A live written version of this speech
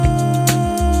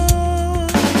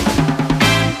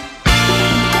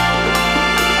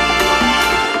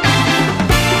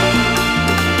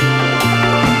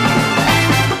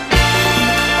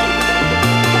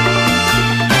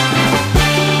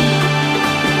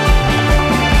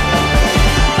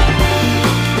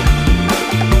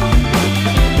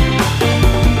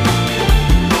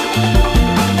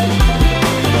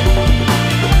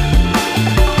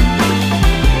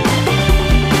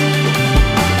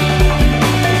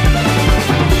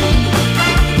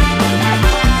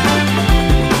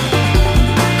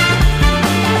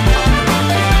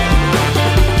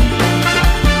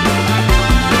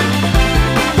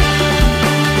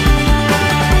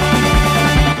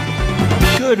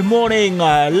good morning,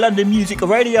 London Music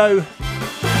Radio.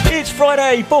 It's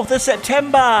Friday, 4th of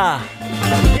September.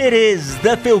 It is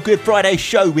the Feel Good Friday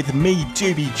show with me,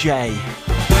 Doobie J.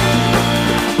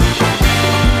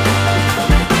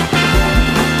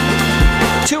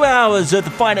 Two hours of the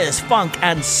finest funk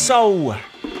and soul,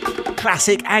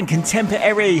 classic and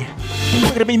contemporary. We're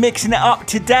going to be mixing it up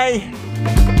today.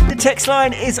 The text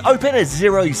line is open at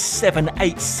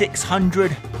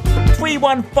 07860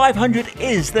 31500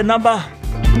 is the number.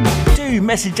 Do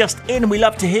message us in, we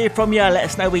love to hear from you. Let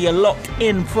us know where you're locked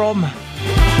in from.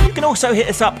 You can also hit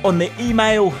us up on the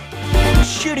email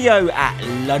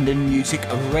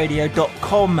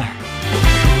studio@londonmusicradio.com.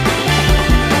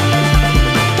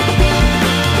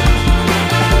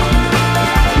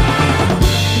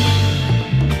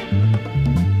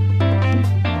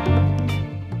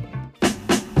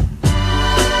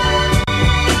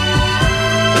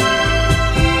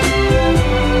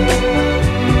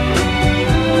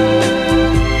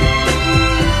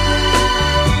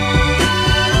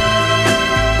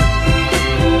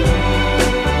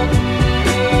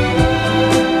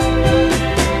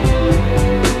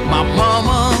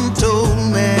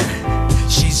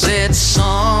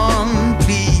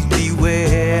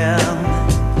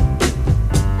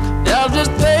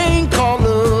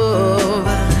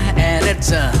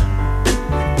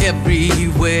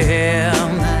 Everywhere,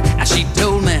 and she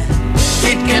told me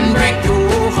it can break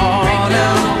your heart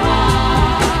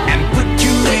and put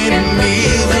you in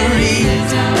misery.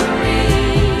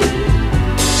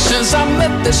 Since I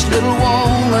met this little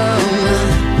woman,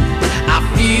 I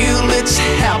feel it's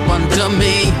happened to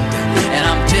me, and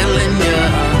I'm telling you,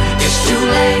 it's too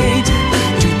late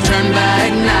to turn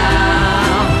back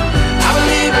now. I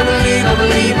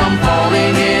believe I'm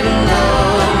falling in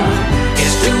love.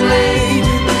 It's too late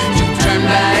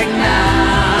back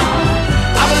now.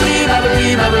 I believe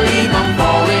I'm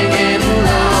falling in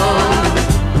love.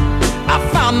 I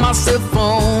found myself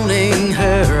phoning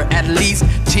her at least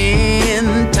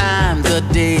 10 times a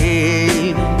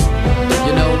day.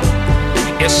 You know,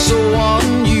 it's so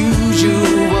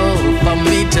unusual for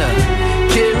me to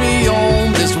carry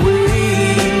on this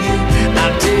way. I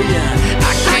tell you,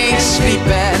 I can't sleep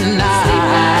at night.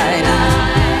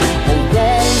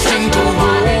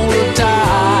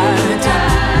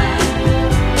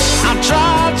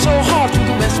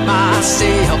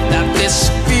 Myself that this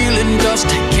feeling just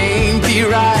can't be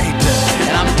right,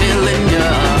 and I'm telling you,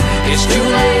 it's too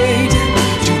late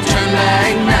to turn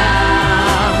back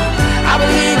now. I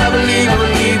believe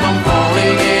I'm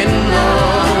falling in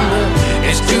love.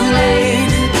 It's too late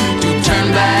to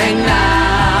turn back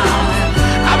now.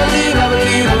 I believe I'm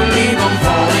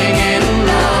falling in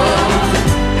love.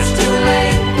 It's too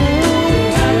late to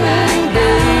turn back,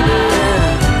 baby.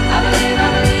 I believe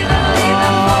I'm falling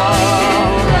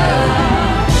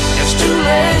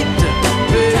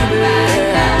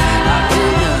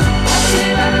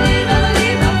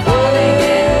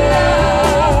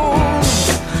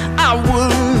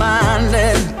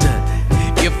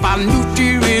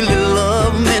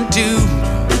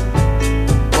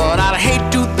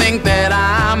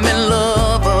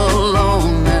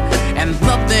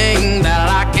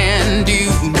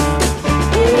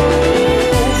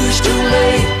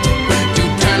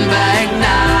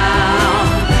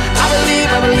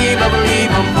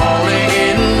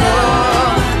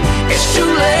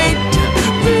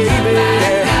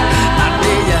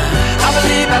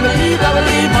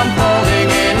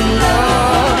in love.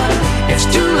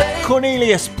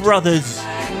 Cornelius Brothers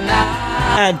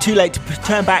and Too Late to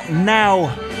Turn Back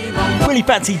Now. Really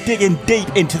fancy digging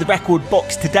deep into the record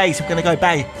box today, so we're going to go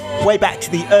way back to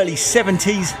the early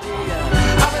 70s.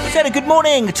 Saying a good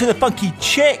morning to the Funky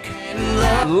Chick,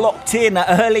 locked in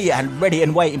early and ready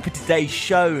and waiting for today's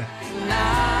show.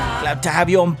 Glad to have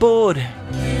you on board.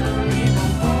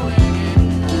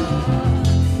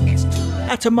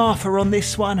 Out to Martha on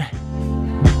this one.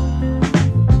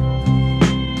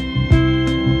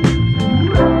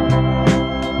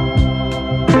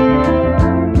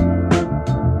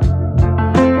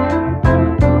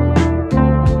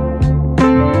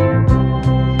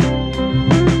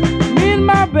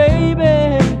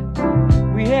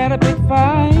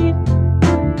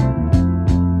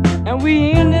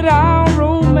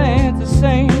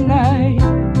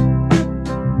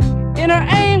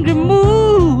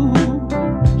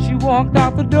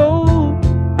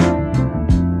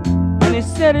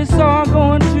 It's all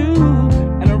going to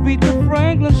an Aretha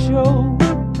Franklin show.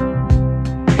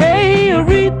 Hey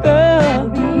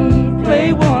Aretha,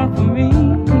 play one for me.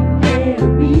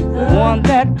 One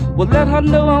that will let her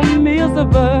know how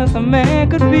miserable a man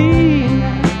could be.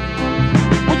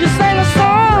 Would you sing a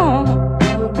song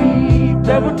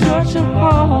that would touch her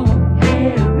heart?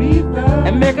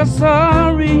 and make us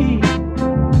sorry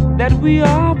that we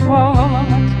are apart.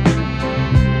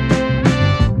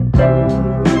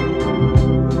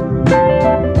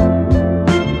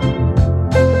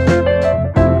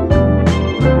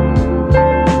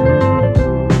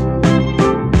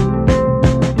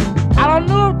 I don't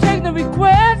know if taking the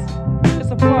request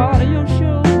is a part of your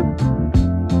show.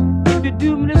 If you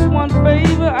do me this one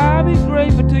favor, I'll be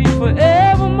grateful to you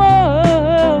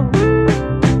forevermore.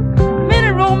 Many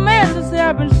romances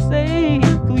have been saved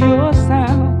through your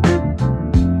sound.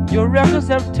 Your records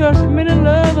have touched many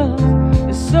lovers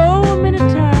so many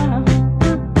times.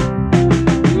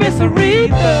 Miss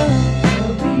Aretha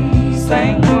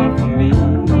sang one for me,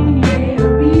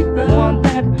 one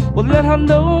that would let her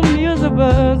know music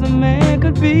was a man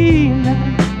could be.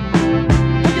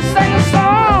 Would you sing a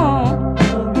song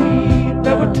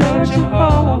that would touch your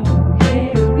heart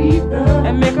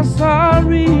and make us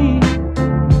sorry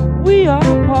we are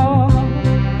apart?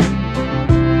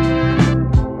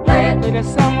 Play that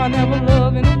song I never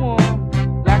loved anyone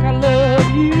like I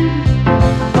love you.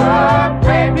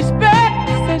 Respect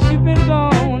since you've been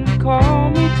gone, call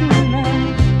me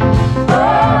tonight.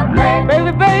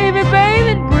 Baby, baby,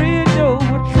 baby, bridge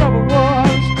over troubled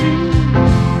waters too.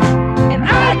 And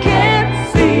I can't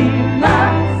see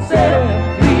myself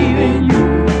leaving you.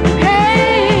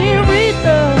 Hey,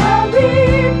 Aretha,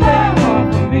 that one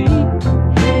for me.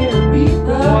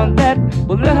 One that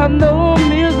will let her know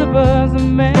misery was a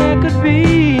man could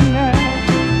be now.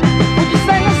 Would you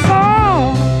sing a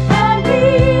song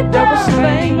that will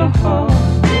sing a heart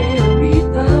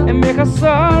and make us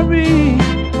sorry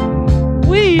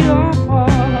we are apart?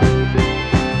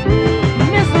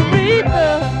 Miss Aretha,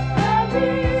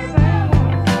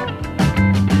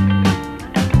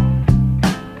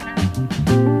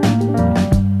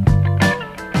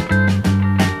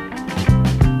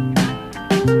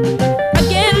 I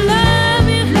get love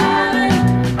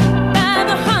by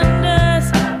the hundreds,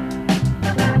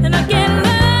 and I get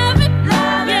love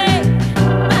yeah,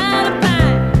 by the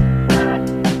pine.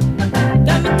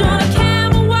 Got me doing a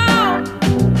camel walk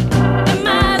in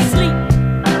my sleep.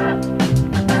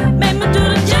 Make me do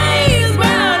the James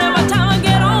Brown every time I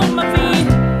get on my feet.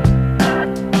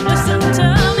 Listen to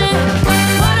me,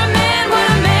 what a man, what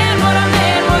a man, what a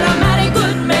man, what a mighty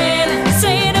good man.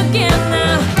 Say it again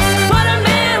now. What a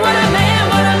man, what a man,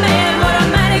 what a man, what a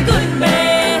mighty good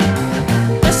man.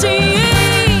 Yes, he is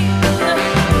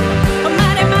a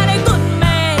mighty, mighty good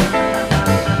man.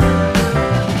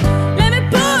 Let me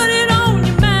put it on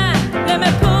your mind. Let me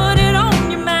put it on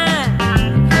your mind.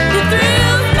 He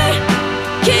thrills me,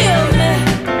 kills me.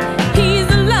 He's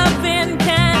a loving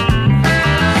kind.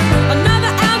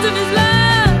 Another ounce of his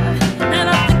love, and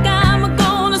I think I'm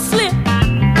gonna slip,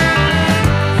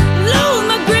 lose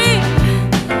my grip,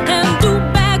 and do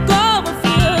back over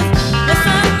feels.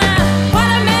 Listen now, what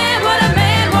a man, what a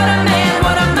man, what a man,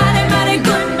 what a mighty, mighty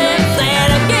good man. Say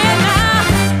it again now.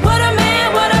 What a man,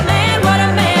 what a man, what a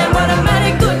man, what a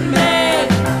mighty good man.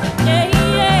 Yeah,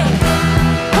 yeah.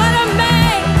 What a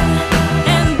man,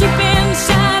 and deep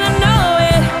inside I know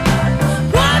it.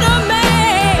 What a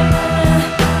man,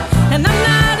 and I'm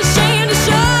not ashamed to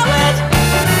show it.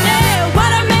 Yeah,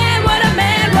 what a man, what a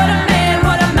man, what a man,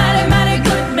 what a mighty, mighty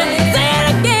good man. Say it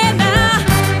again now.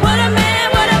 What a man,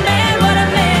 what a man, what a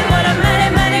man, what a mighty,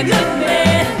 mighty good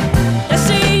man. Yes,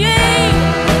 he is.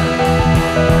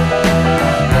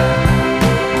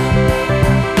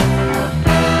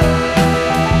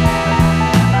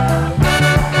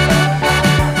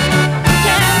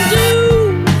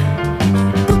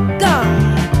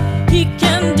 He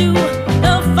can do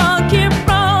the funky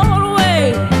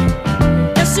Broadway.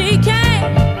 Yes, he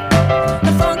can,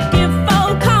 the funky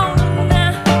folk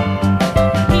corner.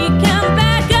 He can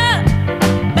back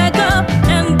up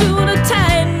and do the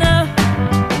tight enough.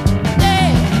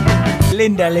 Yeah.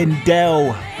 Linda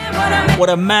Lindell, what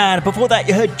a man. Before that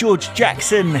you heard George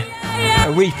Jackson,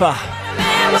 Aretha,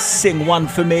 sing one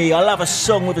for me. I love a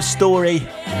song with a story.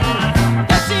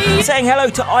 Saying hello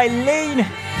to Eileen,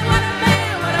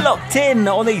 locked in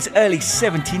on these early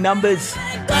 70 numbers.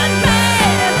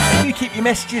 You keep your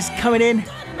messages coming in.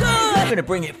 I'm going to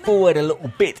bring it forward a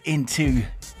little bit into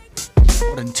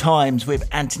modern times with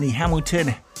Anthony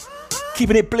Hamilton,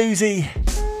 keeping it bluesy.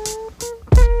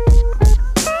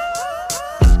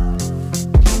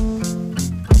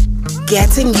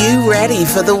 Getting you ready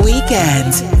for the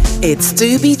weekend. It's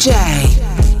Doobie J.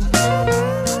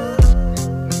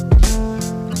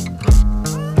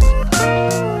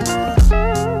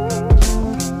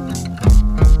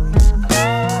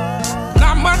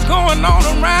 Not much going on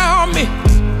around me,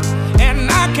 and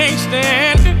I can't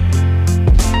stand it.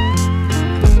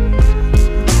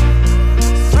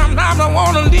 Sometimes I want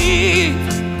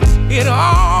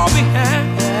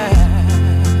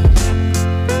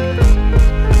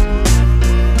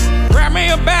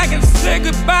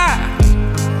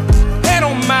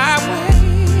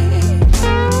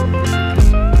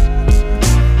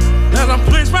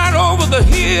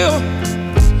feel.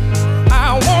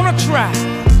 I wanna try.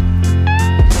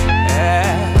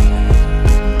 Yeah.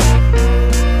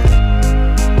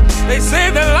 They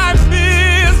say that life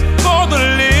is for the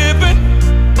living,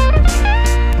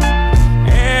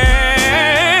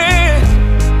 and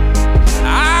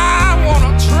I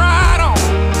wanna try it on.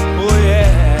 Oh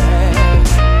yeah.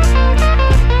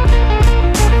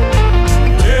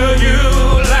 Tell you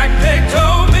like they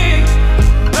told me,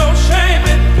 no shame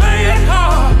in playing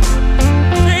hard.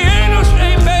 There ain't no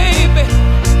shame, baby.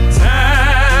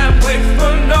 Time waits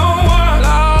for no one.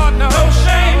 Lord, no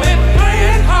shame in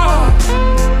playing hard.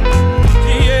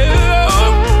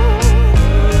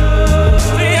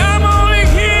 See, I'm only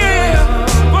here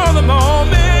for the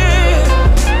moment.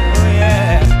 Oh,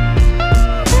 yeah.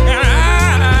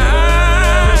 And I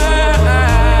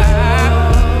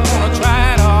wanna try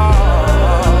it all.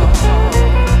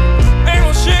 Ain't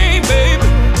no shame, baby.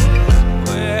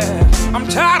 Oh, yeah. I'm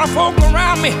tired of folk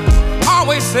around me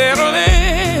always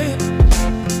settling.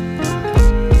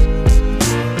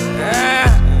 Yeah.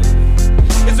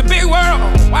 It's a big world.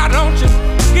 Why don't you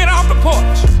get off the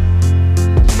porch?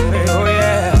 Say, oh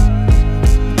yeah.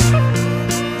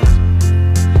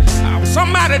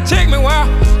 Somebody take me where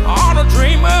all the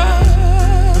dreamers.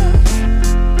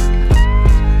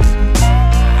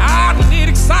 I need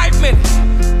excitement,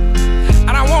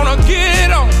 and I wanna get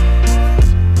it on.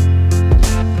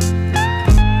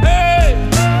 Hey,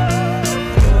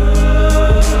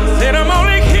 said I'm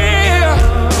only here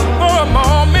for a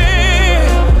moment.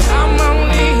 I'm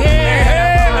only here.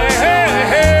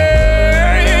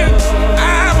 I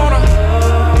wanna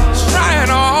try it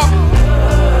all.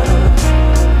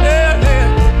 Yeah, yeah.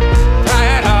 Try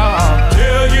it all.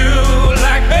 Tell you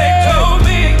like they told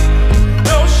me,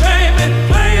 no shame in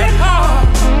playing hard.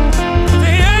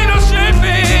 There ain't no shame,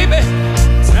 baby.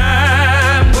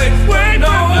 Time waits for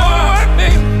no one,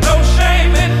 baby. No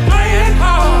shame in playing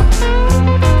hard.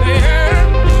 Yeah.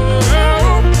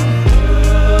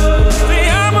 See,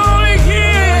 I'm only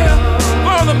here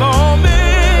for the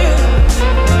moment.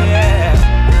 Yeah.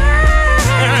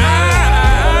 And I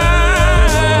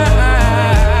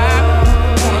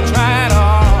wanna try it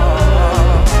all.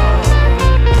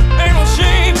 Ain't no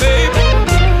shame, baby.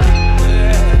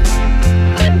 Yeah.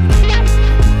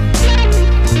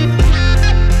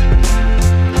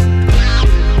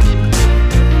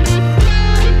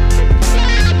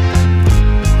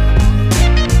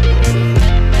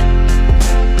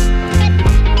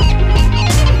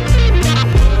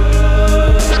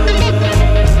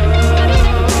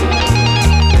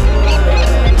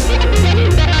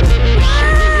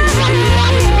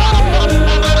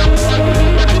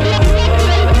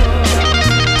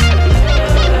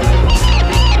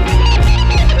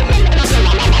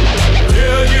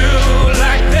 Tell you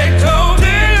like they told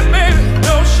me, baby,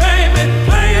 no shame in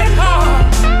playing hard.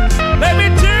 Let me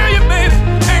tell you, baby,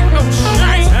 ain't no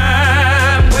shame.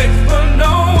 Time waits for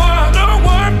no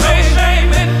one, baby. No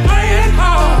shame in playing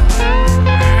hard.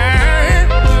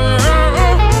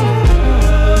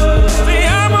 See,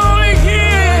 I'm only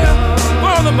here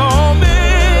for the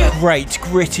moment. Great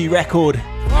gritty record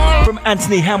from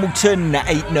Anthony Hamilton,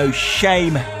 Ain't No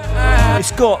Shame.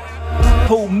 It's got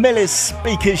Paul Miller's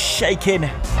speakers shaking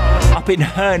up in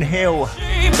Herne Hill.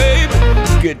 Shame, baby.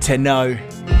 Good to know.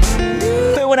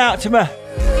 Put one out to my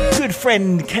good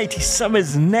friend Katie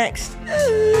Summers next.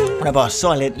 One of our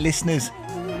silent listeners.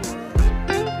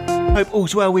 Hope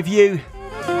all's well with you.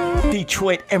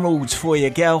 Detroit Emeralds for you,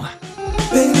 girl.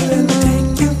 Baby, let me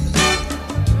take you.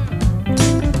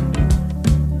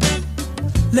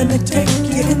 Let me take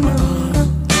you in my arms.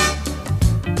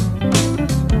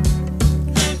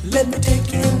 Let me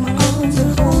take you in my arms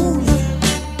and hold you.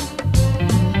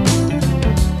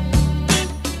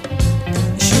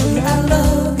 Show you I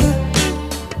love you.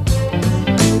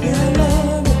 Baby, I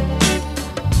love you.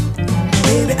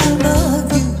 Baby, I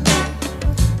love you.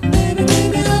 Baby,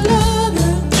 baby, I love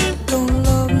you. Don't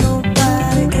love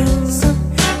nobody else.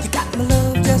 You got my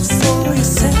love just for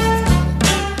yourself.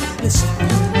 Listen,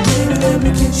 baby, let me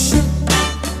kiss you.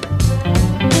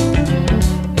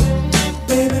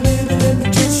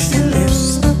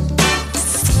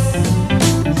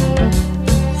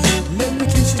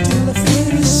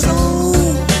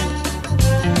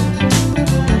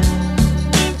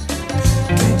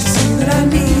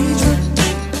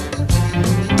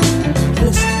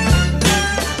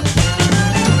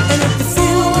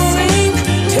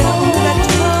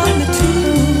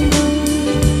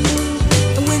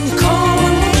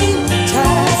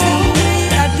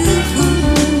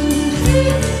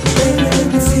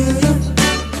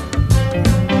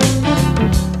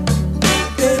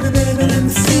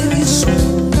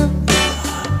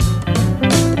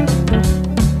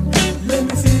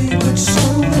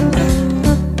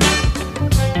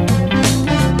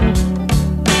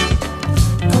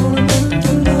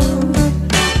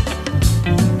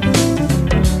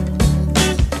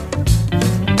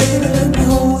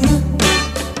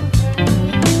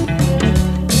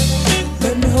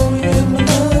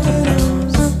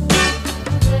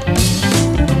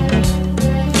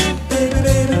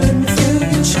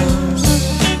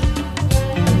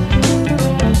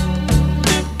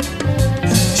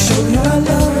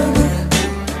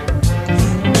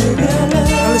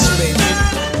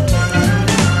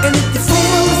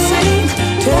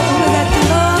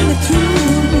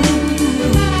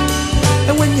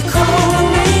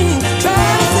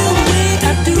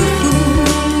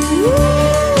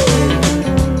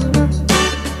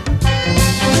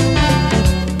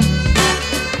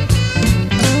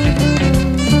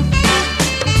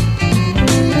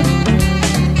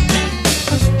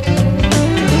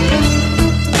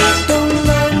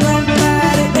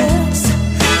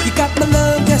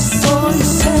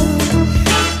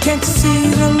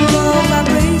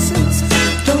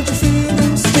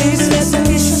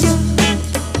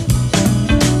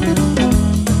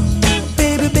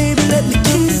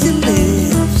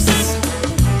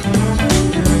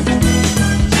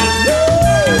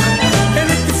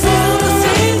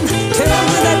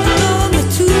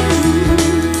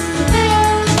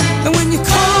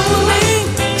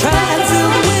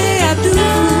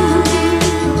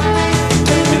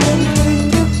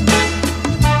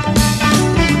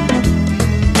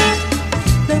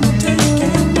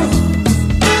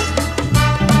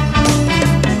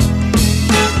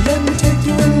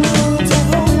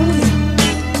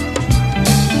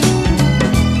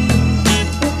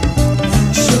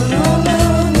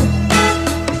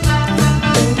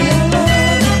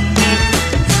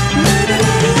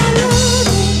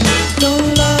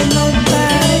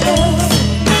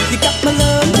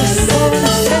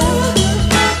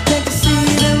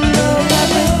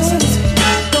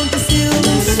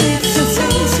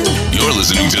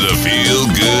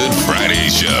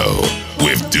 Show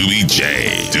with Doobie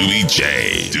J. Doobie J.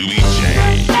 Doobie J.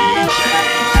 Doobie J.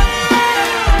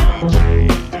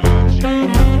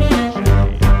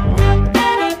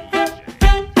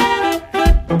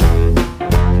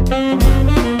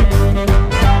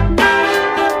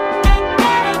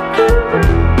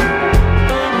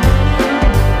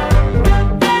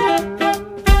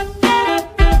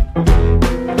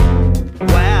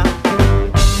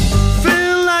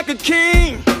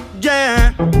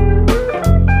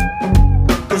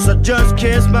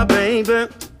 Kiss my baby.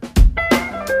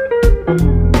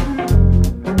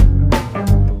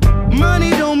 Money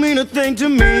don't mean a thing to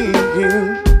me,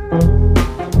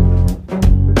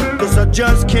 'cause I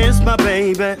just kissed my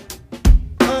baby.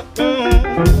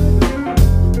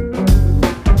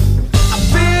 I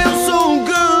feel so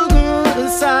good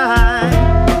inside,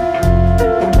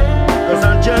 'cause I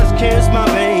just kissed my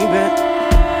baby.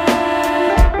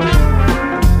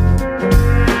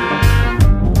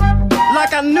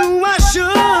 Like I knew I should.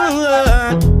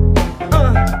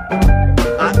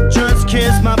 I just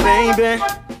kissed my baby,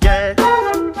 yeah.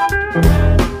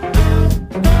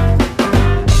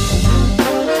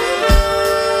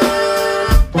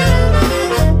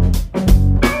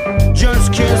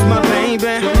 Just kissed my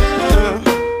baby.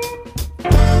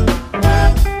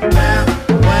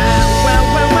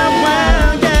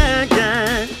 Well,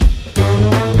 yeah.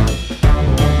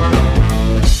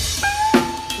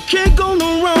 Can't go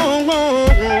no wrong.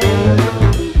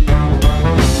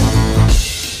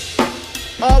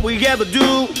 All we ever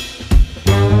do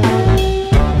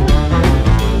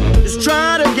is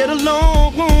try to get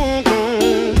along.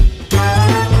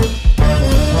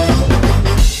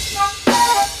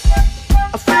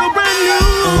 I feel brand new.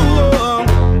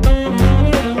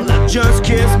 Well, I just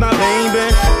kissed my baby,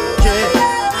 yeah.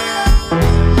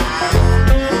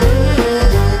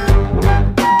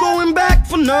 Going back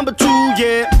for number 2,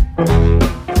 yeah.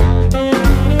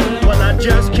 Well, I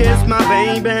just kissed my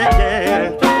baby, yeah.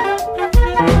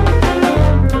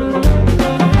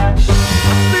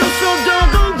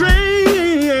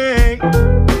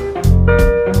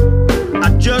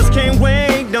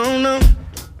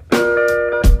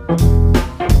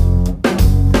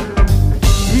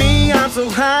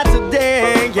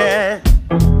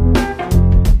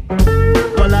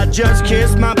 Just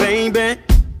kiss my baby.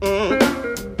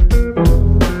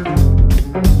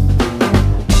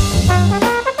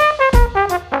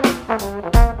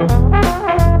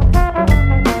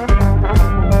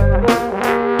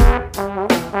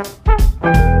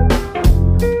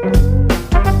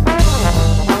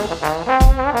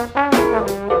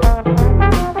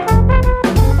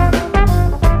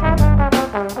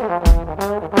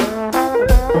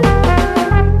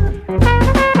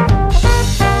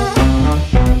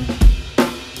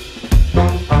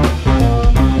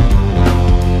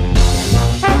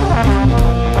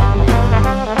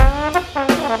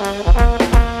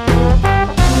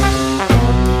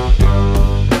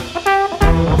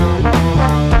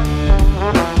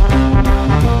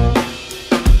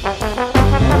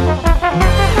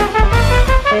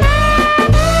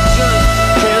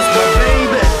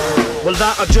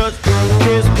 I just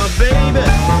kiss my baby.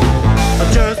 I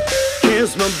just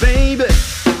kiss my baby.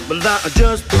 Well, I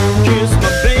just kiss my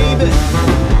baby.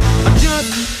 I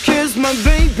just kiss my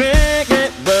baby.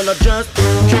 Well, I just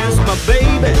kiss my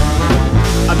baby.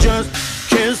 I just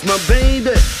kiss my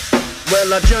baby.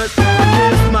 Well, I just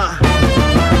kiss my.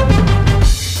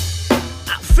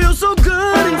 I feel so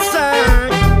good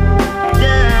inside.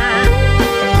 Yeah.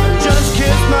 I just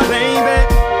kiss my baby.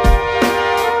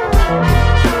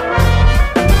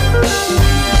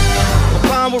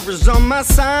 Is on my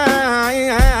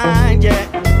side, yeah.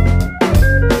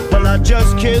 Well, I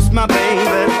just kissed my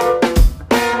baby.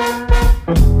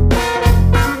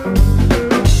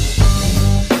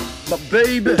 My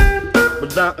baby.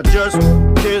 Well, I just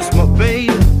kissed my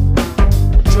baby.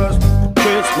 Just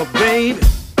kissed my baby.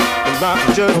 Well, I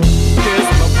just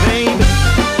kissed my baby.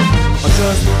 I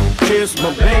just kissed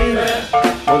my baby.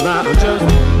 Well, I just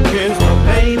kissed my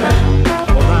baby.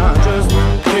 Well, I just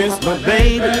kissed my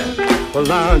baby. Well,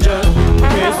 I just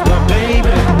kissed my baby.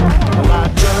 Well, I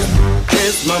just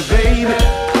kissed my baby.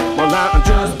 Well, I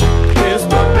just kissed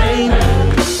my baby. I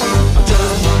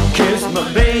just kissed my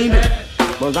baby.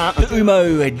 Well, The Umo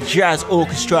Jazz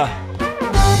Orchestra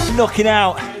knocking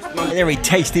out a very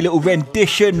tasty little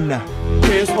rendition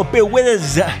of Bill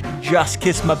Withers' Just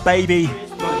Kiss My Baby.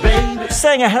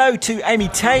 Saying a hello to Amy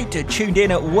Tate, tuned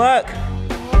in at work.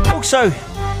 Also,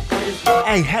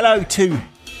 a hello to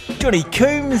Johnny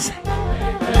Coombs.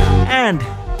 And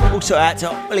also out to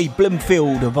Ollie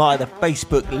Bloomfield via the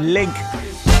Facebook link.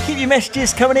 Keep your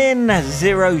messages coming in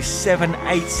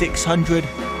 078 600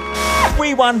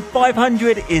 031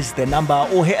 is the number,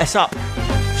 or hit us up,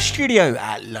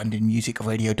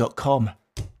 studio@londonmusicradio.com.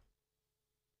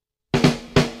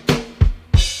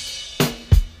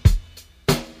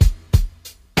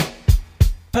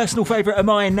 Personal favourite of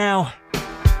mine now,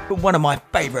 but one of my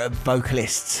favourite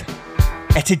vocalists,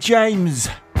 Etta James,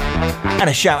 and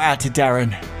a shout out to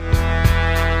Darren.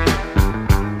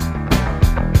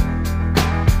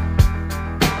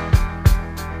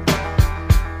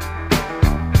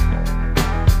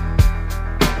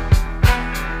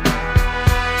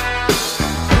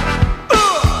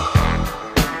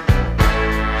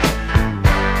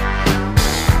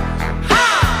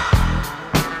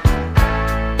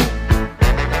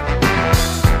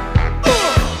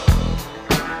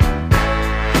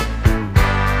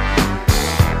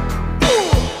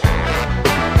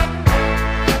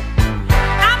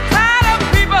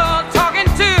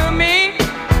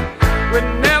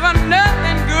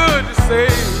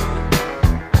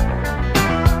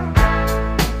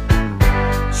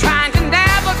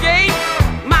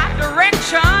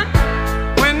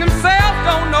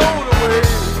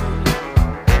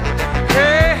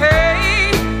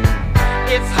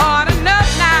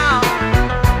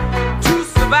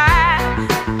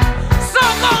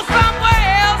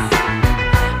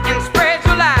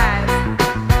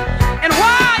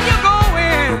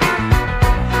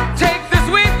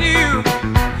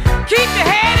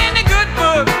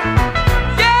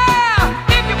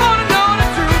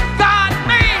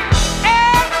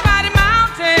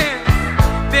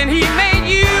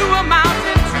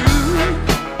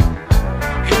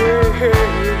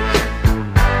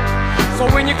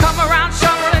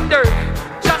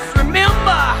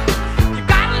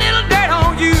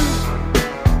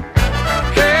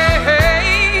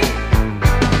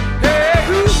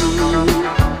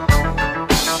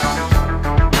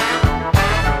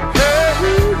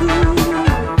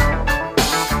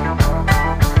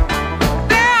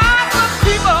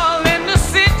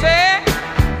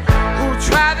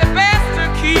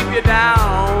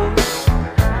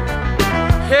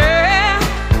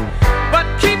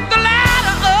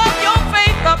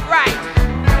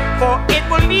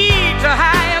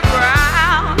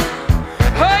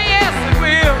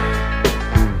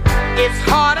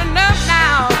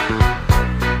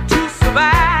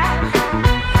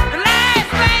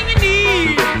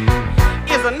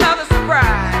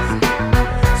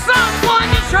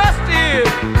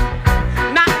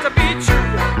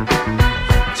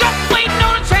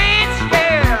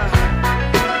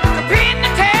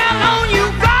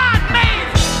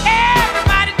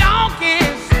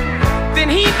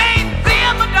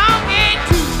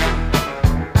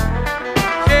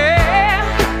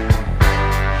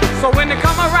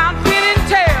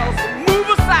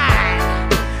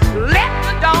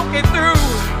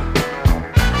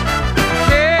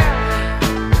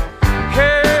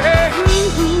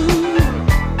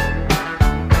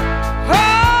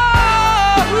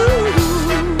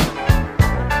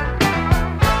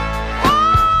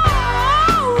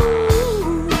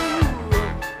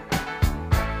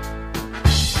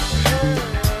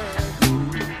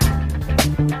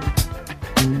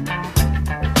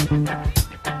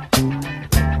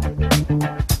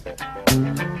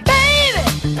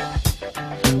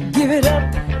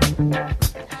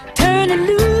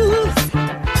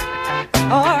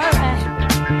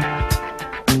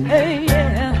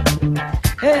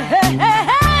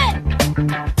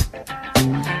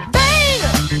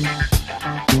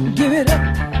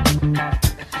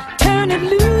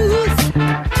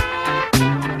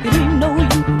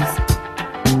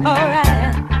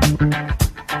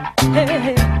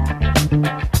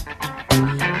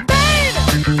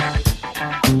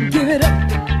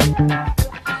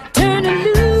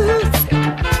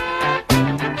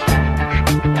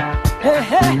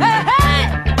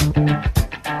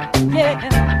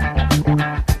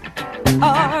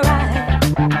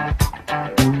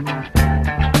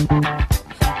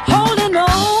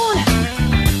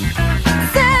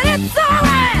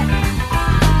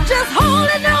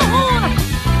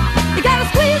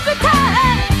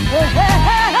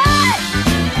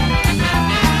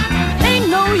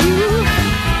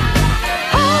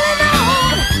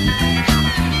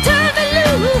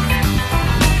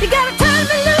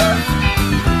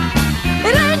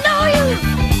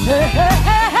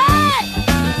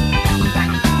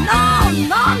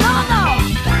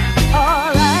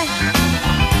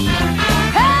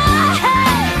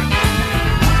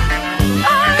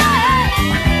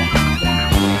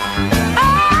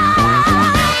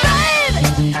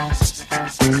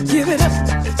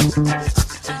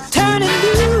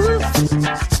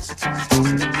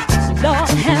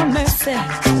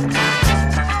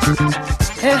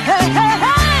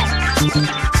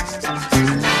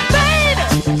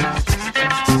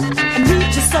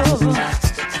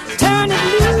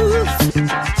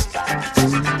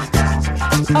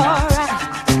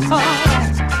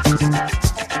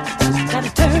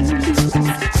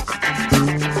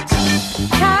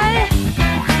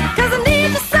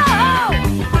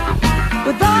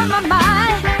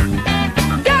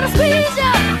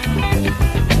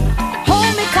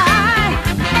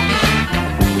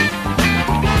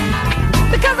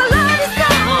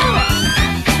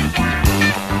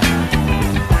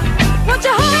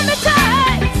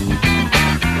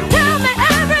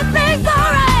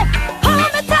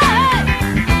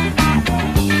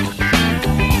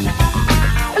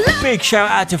 Big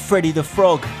shout out to Freddie the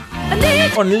Frog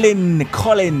on Lynn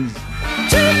Collins.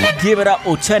 Give It Up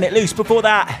or Turn It Loose. Before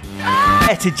that,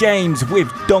 Etta James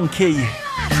with Donkey.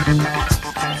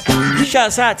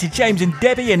 Shouts out to James and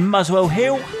Debbie in Muswell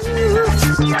Hill.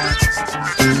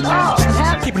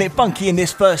 Keeping it funky in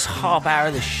this first half hour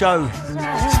of the show.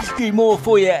 A few more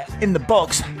for you in the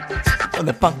box on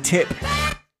the funk tip.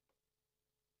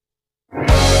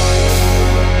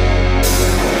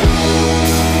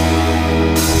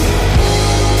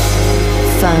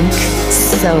 Funk,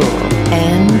 soul,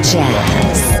 and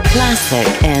jazz.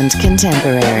 Classic and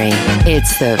contemporary.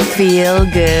 It's the Feel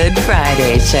Good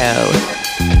Friday Show.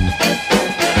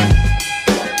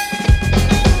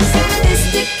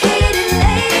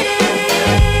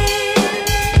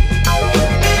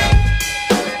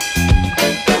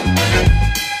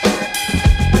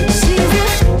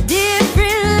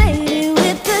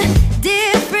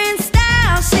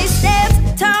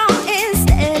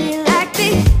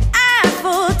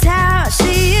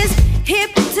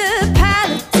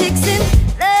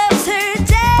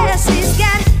 She's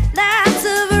got lots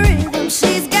of rhythm,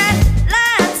 she's got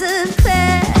lots of class.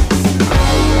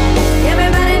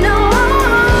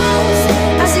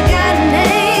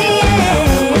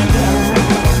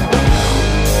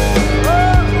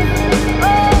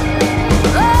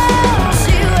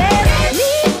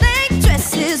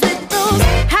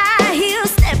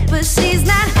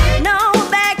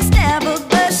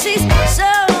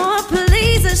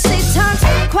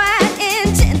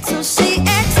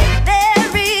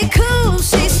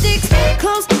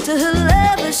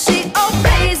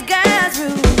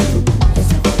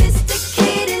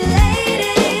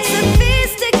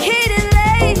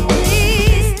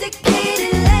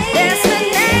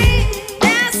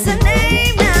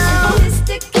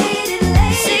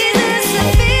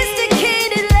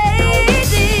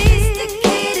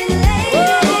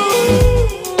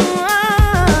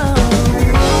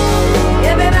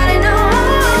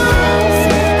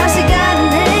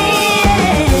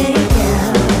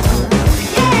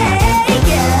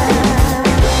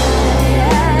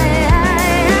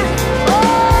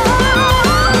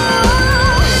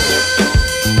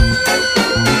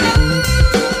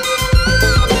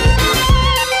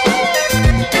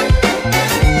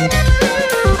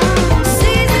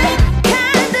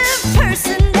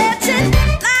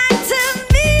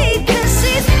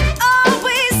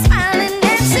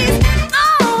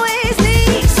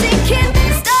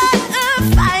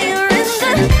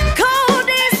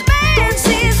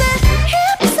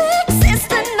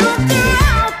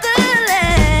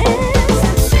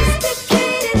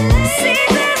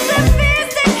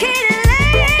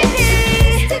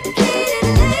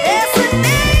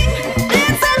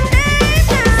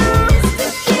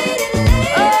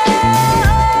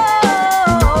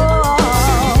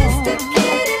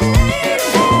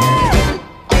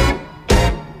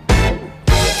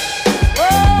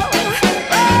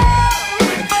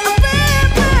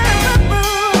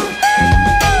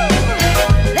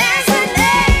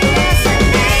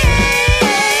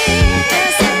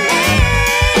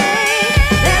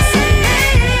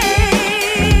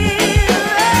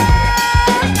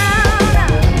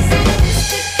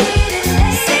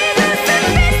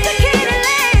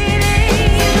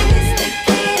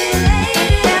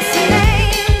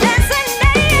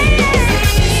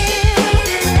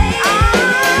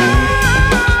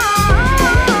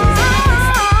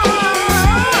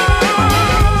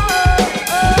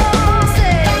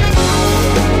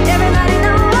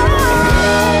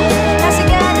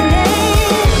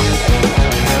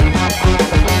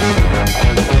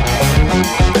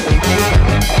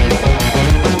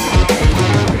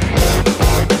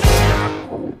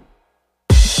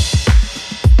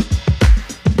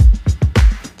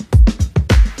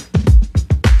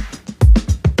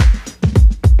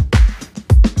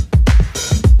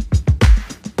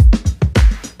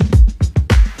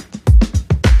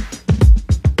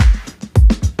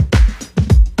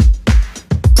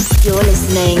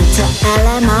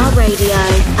 LMR Radio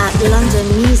at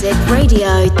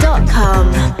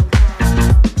londonmusicradio.com.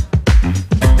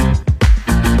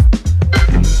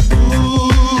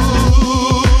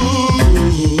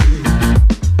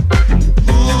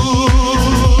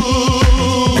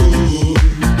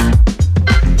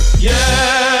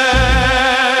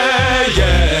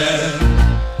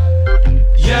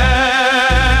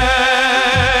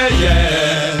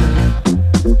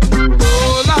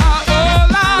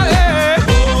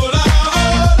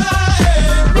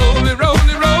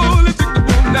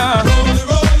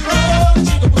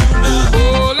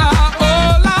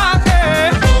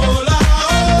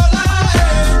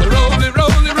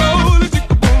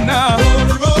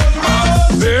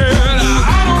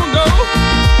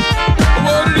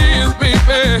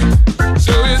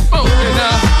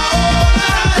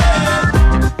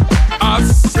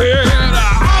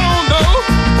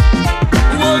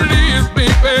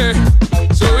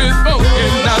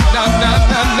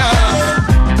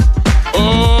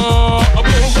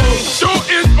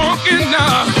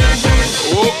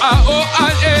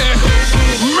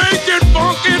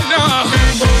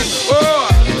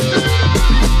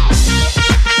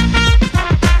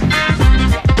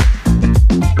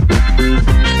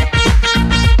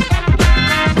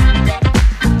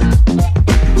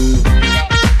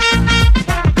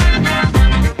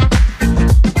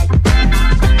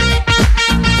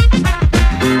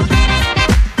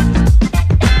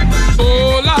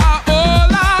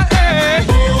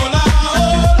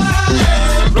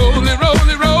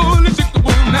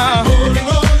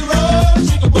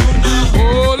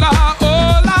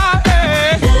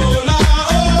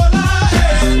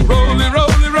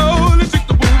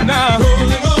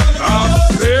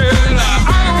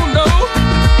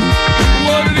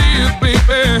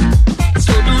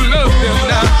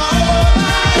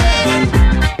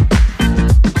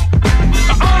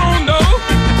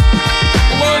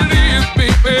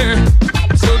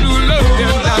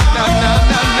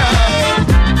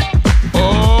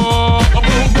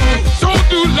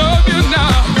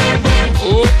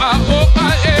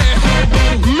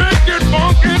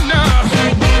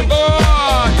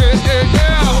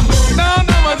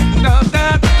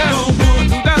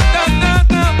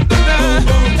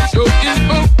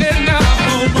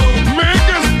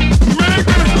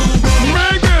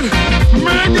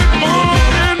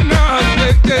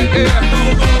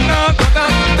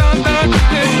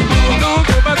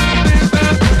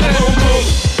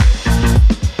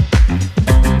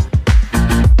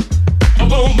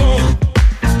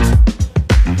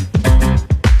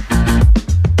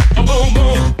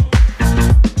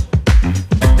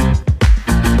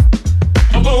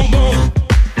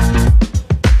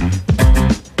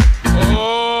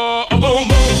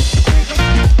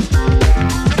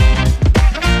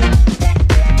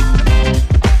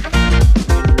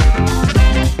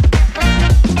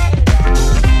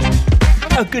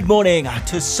 Good morning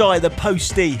to Cy the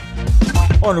Postie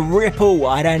on Ripple.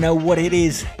 I don't know what it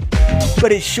is,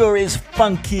 but it sure is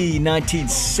funky.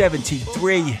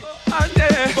 1973.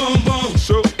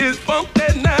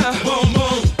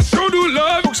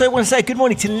 Also, I want to say good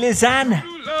morning to Lizanne,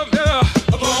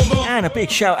 and a big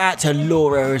shout out to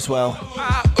Laura as well.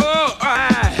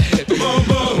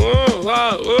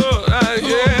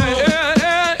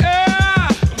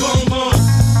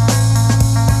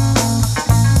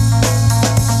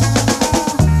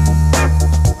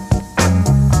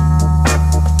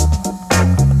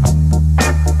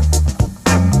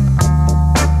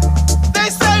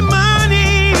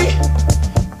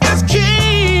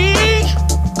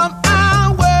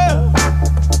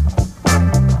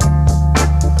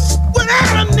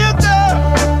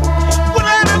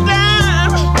 Without a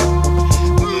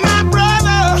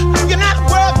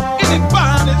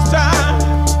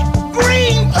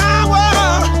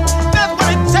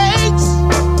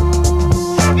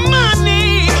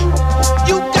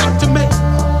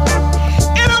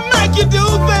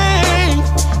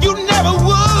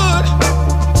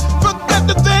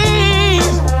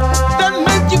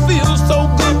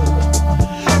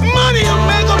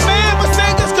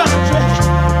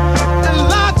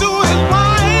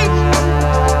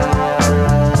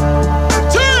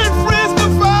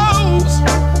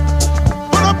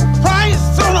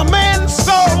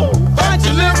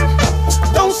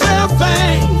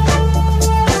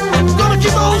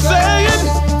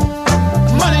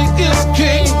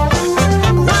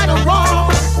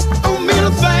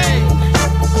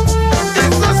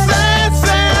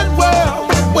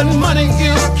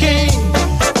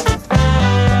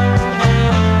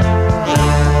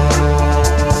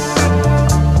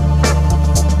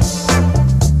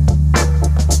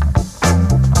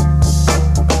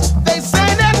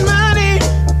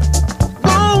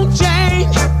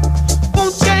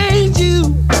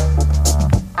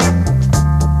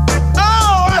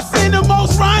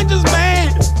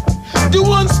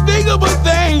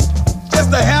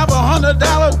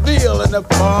in the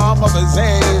palm of his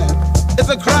hand. It's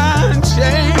a crying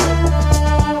shame.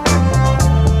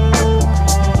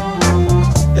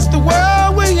 It's the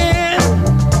world we're in,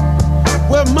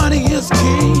 where money is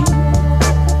king.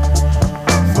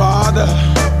 Father,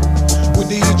 we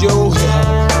need your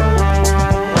help.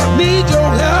 Need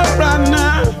your help right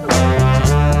now.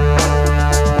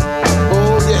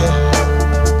 Oh yeah.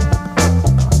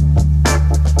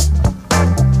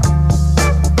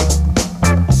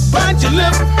 Bite your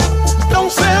lip,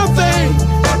 don't say a thing.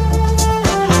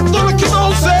 Gonna keep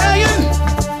on saying,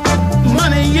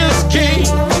 money is king.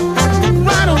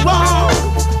 Right or wrong,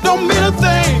 don't mean a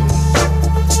thing.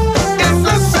 It's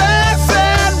a sad,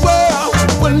 sad world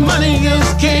when money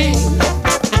is king.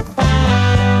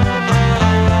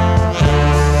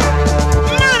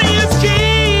 Money is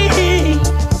king.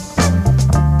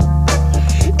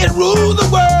 It rules the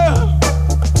world.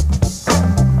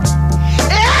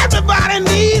 Everybody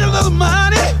need a little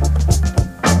money.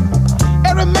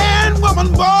 Every man,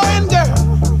 woman, boy, and girl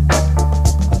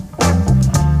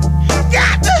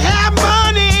got to have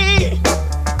money.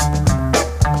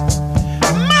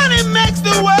 Money makes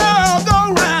the world go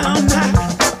round.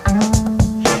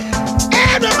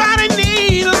 Everybody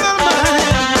need a little money.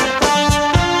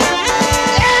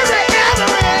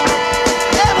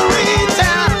 Every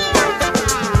time.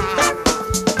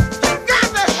 Got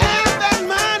to have that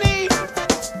money.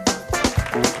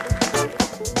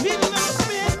 Need a little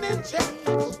spending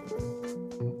change.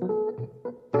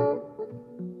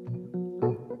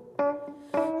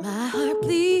 My heart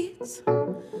bleeds,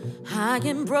 I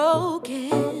am broken,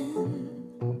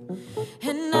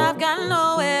 and I've got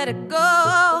nowhere to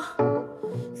go.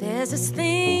 There's this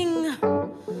thing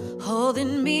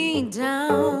holding me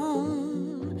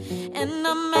down, and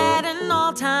I'm at an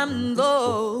all-time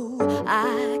low.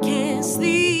 I can't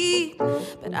sleep,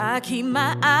 but I keep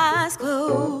my eyes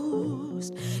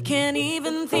closed. Can't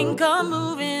even think of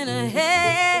moving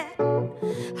ahead.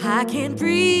 I can't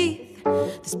breathe.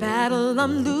 This battle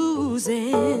I'm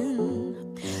losing.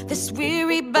 This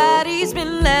weary body's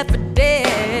been left for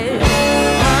dead.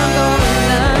 I'm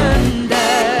going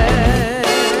under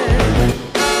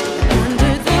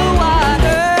the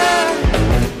water.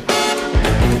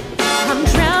 I'm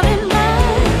drowning my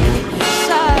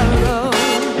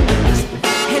sorrows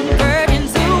and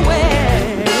burdens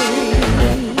away.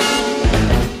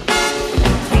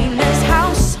 Clean this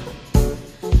house,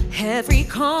 every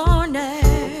corner.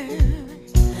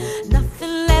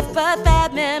 Nothing left but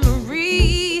bad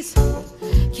memories.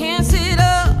 Can't sit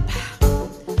up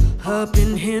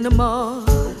in here no more,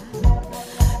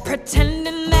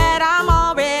 pretending that I'm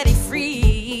already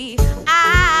free.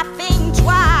 I think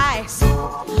twice,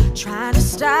 trying to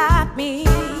stop me.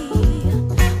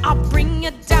 I'll bring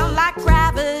you down like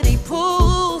gravity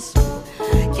pulls.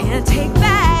 Can't take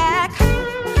back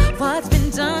what's been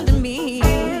done to me.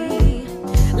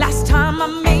 Last time I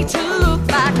made you look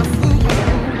like a fool.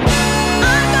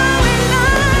 I'm going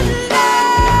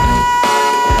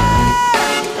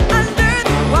under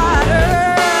the water.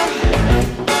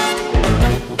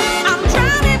 I'm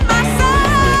drowning my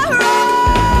sorrows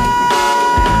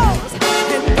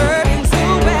and burdens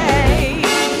away.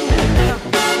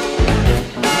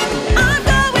 I'm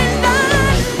going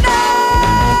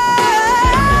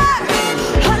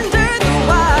under the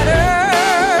water.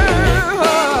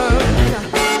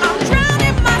 I'm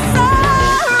drowning my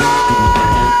sorrows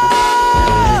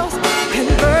and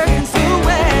burdens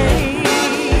away.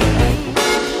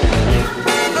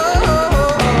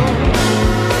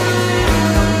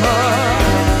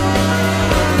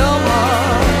 No more,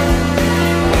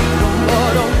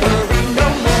 don't worry no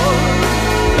more.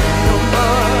 No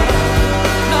more,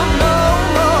 no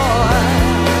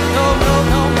more,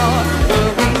 no more,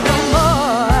 worry no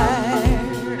more.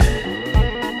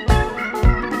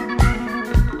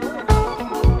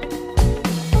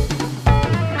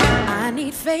 I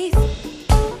need faith,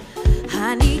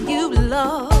 I need you,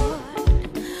 Lord.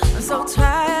 I'm so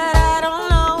tired, I don't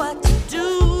know what to do.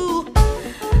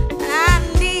 I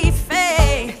need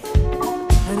faith,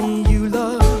 I need you,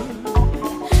 Lord.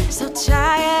 So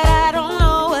tired, I don't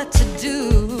know what to do.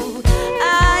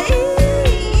 I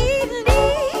need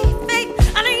faith,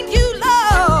 I need you,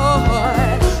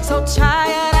 Lord. So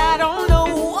tired, I don't know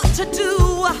what to do.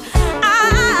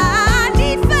 I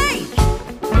need faith,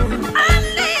 I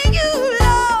need you,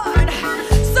 Lord.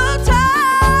 So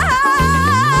tired,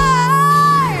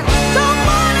 don't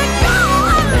wanna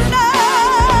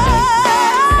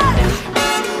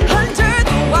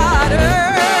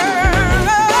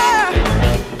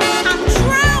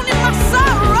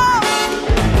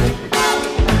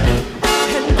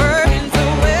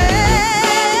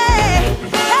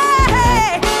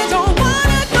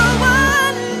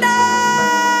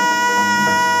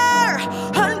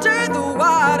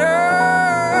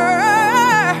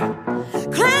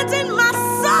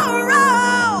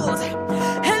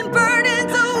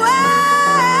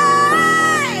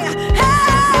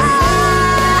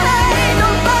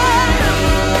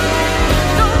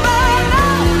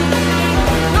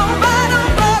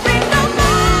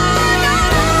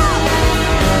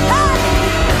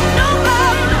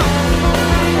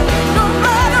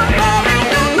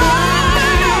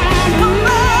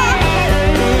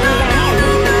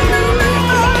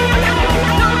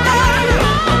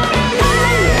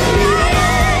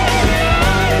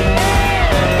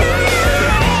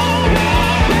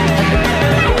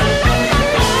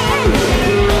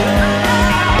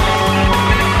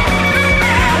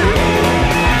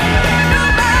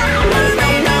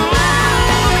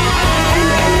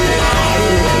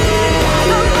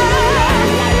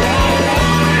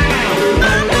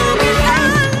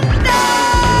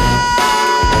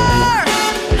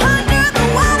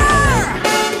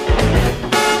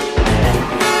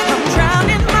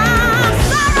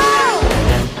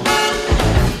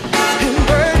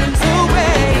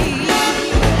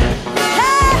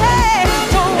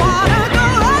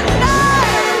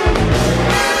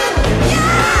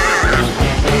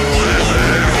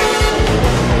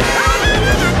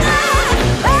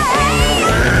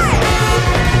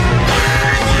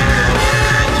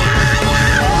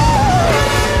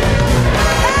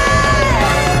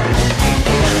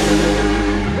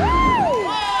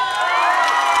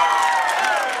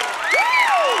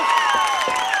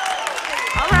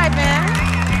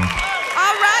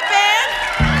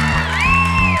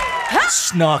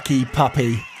Snarky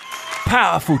Puppy.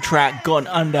 Powerful track gone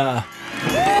under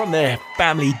from their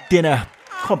family dinner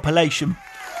compilation.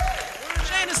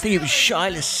 I think it was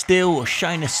Shyla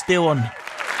Still on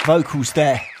vocals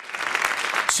there.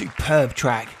 Superb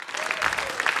track.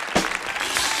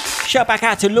 Shout back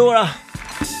out to Laura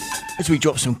as we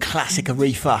drop some classic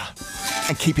Aretha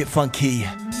and keep it funky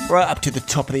right up to the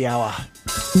top of the hour.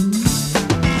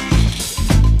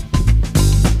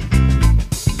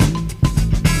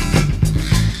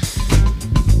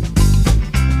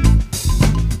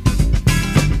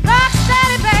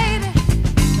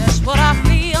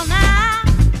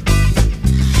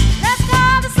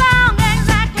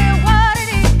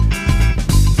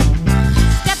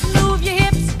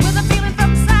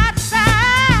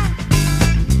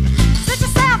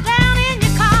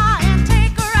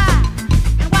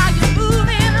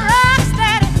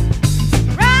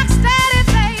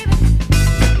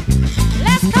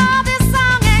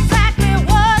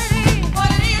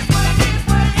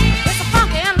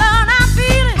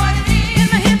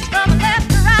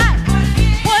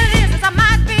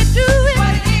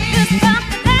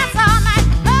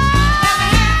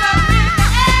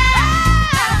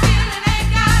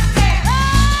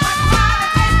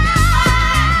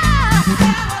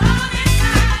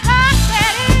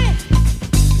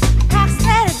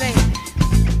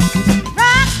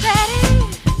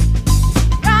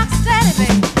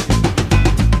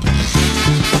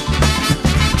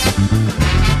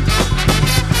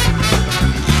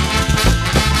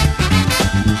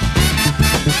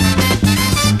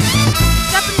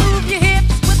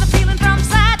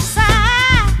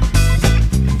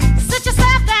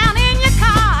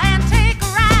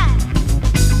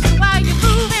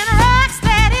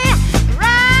 Steady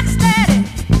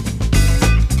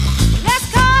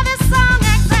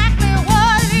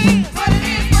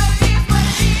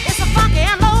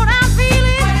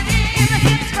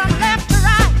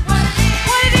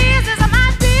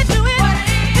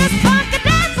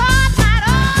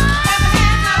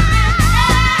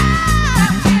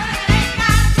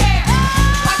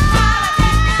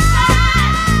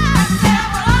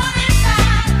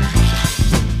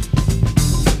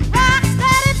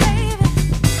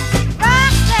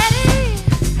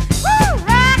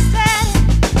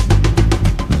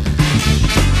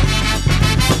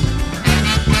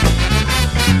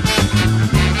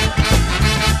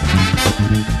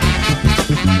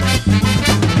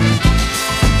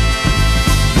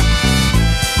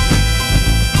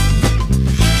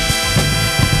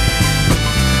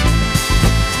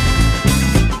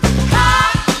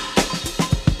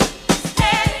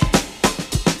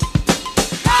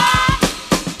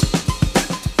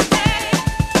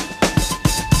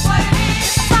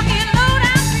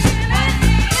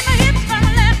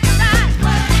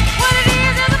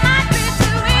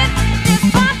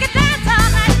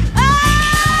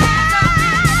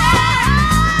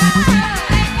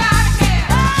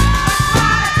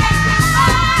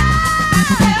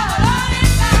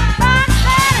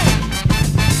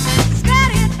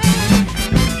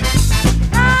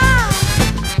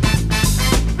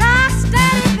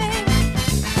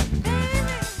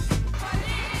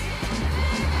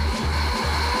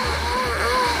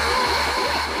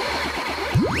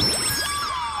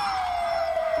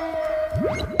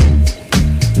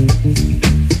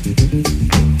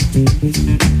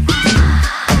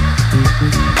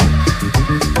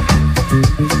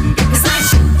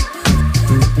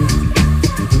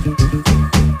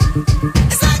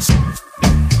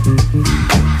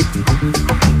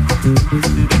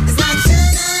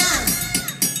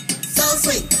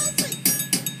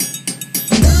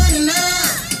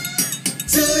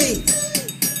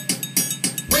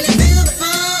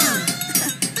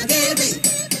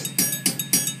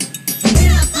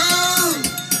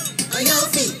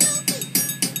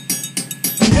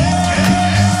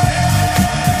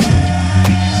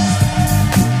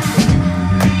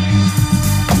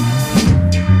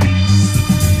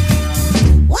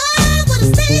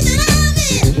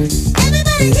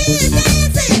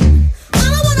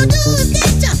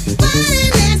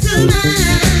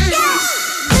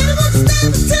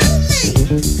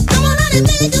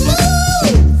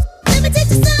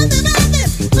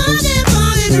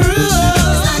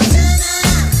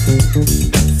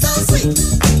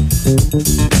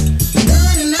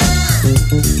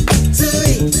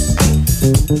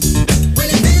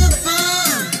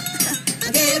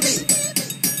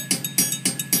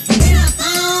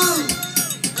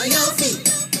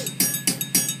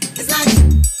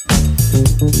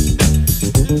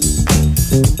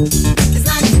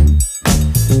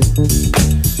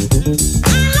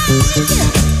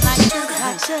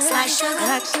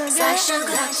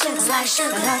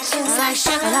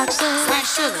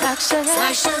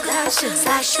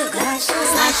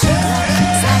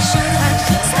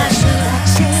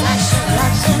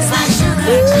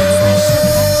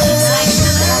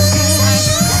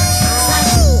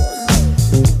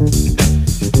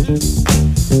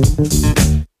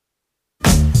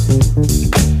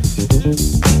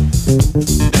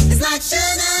It's like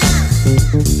sugar,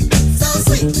 so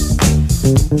sweet,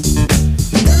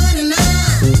 good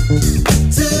enough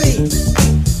to eat.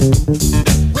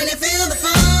 When you feel the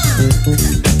fun,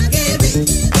 give it.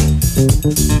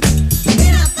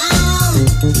 Get up on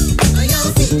your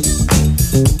feet.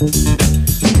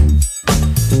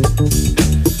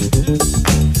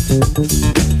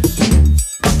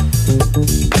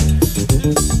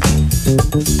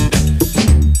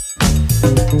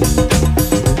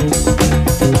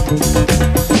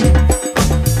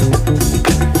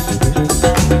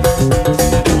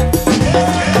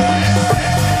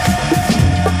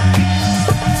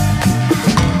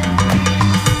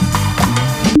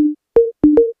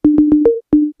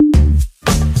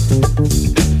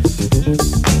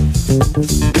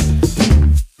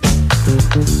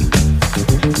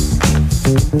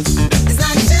 It's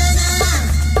like sugar,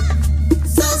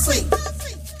 so sweet,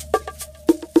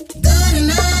 good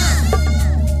enough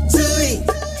to eat.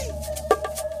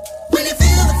 When you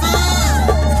feel the fun,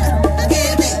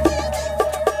 give it.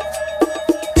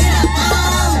 Get up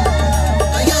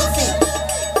on your feet.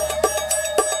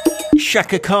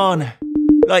 Shaka Khan,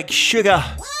 like sugar.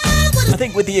 I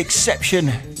think with the exception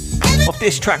of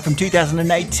this track from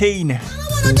 2018,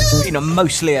 being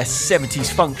mostly a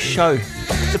 70s funk show.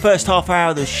 The first half hour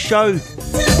of the show,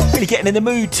 really getting in the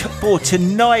mood for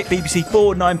tonight. BBC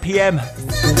 4, 9 PM.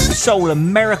 Soul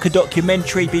America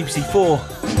documentary, BBC 4.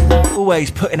 Always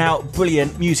putting out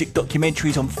brilliant music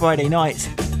documentaries on Friday nights.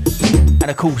 And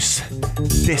of course,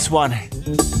 this one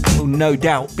will no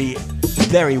doubt be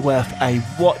very worth a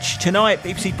watch tonight.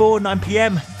 BBC 4, 9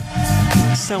 PM.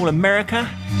 Soul America.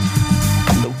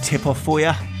 A little tip off for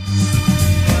you.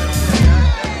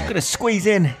 Gonna squeeze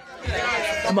in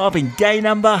a Marvin Gaye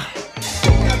number.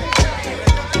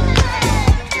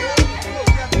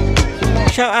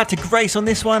 Shout out to Grace on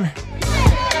this one.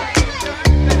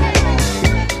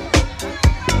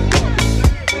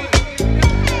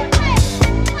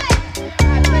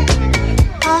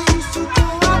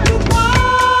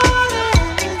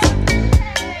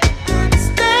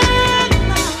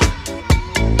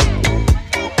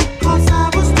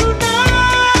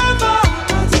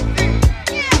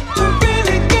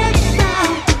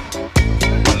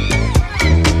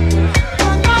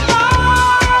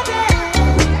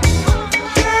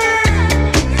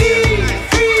 Feel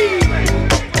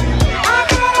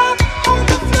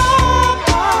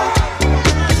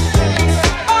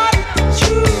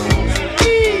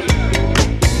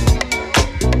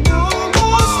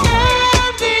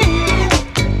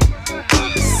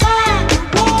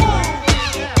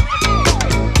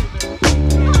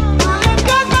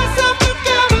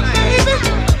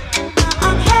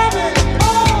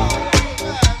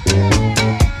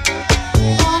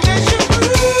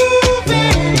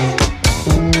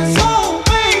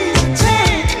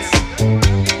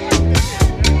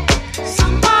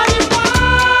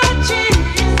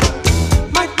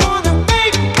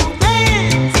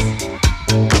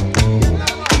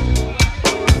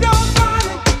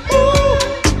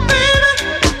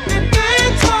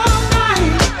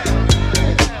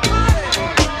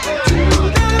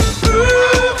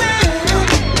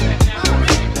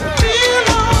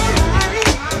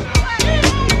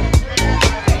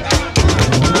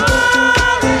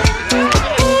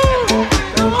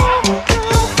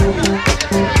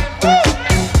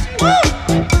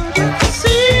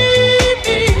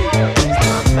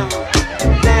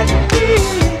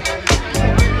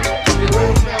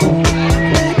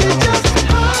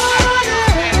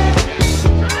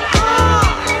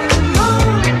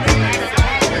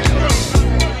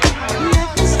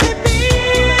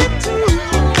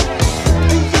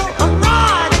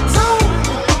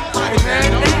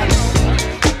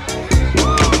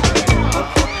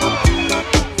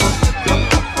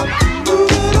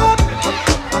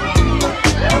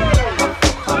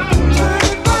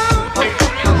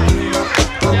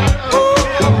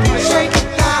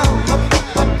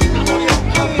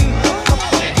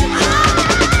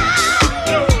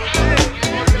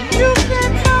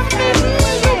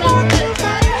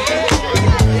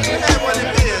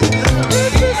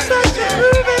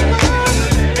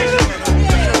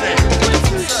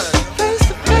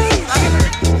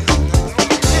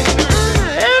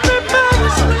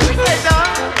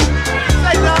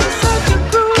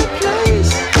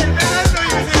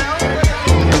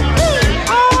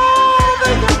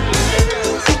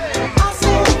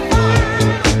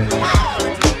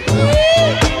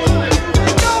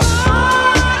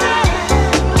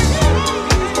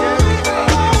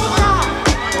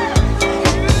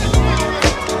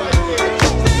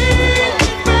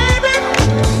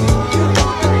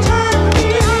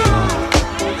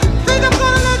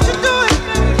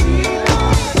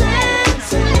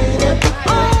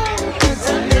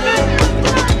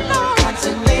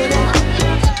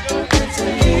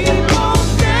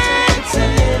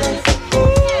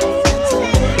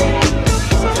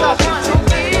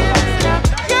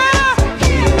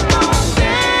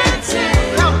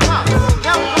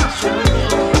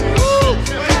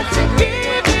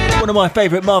of my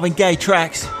favourite Marvin Gaye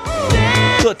tracks.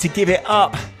 Got to give it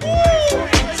up.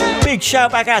 Big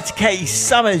shout back out to Katie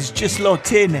Summers, just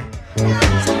logged in.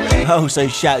 I also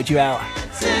shouted you out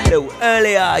a little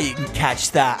earlier, you can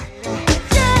catch that.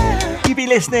 You'll be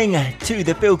listening to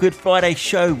the Feel Good Friday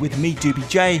show with me, Doobie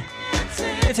J.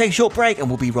 We'll take a short break and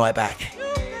we'll be right back.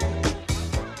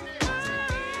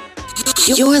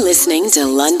 You're listening to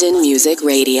London Music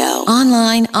Radio.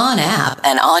 Online, on app,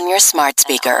 and on your smart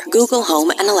speaker, Google Home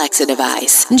and Alexa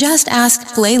device. Just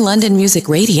ask Play London Music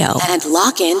Radio and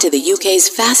lock into the UK's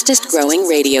fastest growing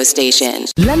radio station.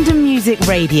 London Music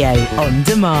Radio on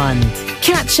demand.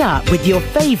 Catch up with your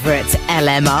favourite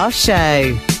LMR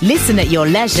show. Listen at your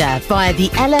leisure via the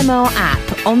LMR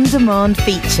app on demand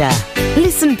feature.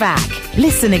 Listen back,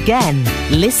 listen again,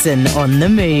 listen on the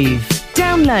move.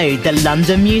 Download the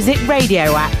London Music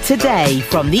Radio app today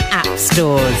from the app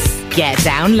stores. Get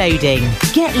downloading,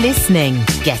 get listening,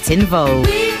 get involved.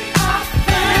 We are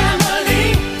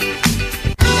family.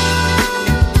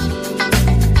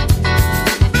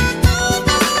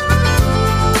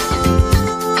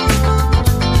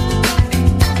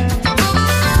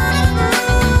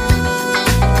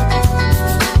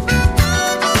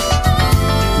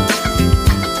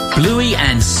 Bluey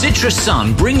and Citrus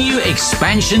Sun bring you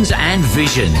Expansions and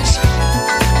Visions.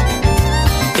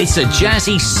 It's a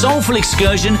jazzy, soulful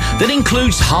excursion that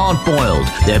includes Hard Boiled,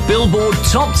 their Billboard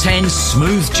Top 10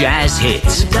 smooth jazz hit.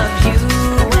 Love you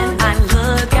when I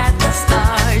look at the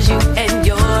stars, you and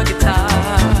your guitar.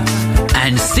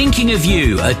 And Thinking of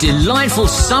You, a delightful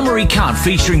summery cut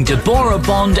featuring Deborah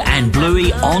Bond and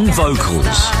Bluey on vocals.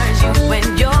 You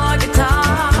and your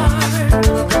guitar.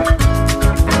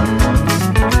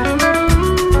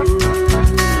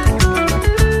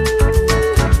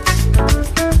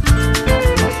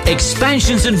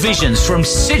 Expansions and Visions from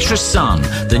Citrus Sun,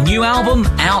 the new album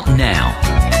out now.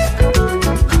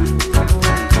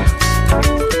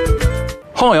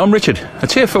 Hi, I'm Richard, a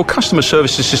TfL customer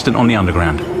service assistant on the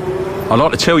Underground. I'd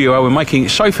like to tell you how we're making it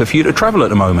safer for you to travel at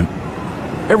the moment.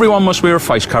 Everyone must wear a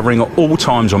face covering at all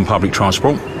times on public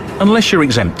transport, unless you're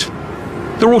exempt.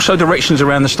 There are also directions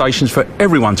around the stations for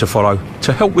everyone to follow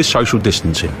to help with social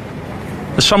distancing.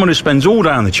 As someone who spends all day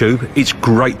on the tube, it's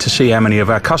great to see how many of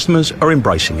our customers are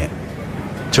embracing it.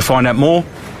 To find out more,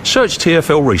 search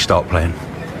TfL Restart Plan.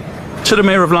 To the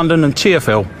Mayor of London and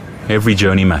TfL, every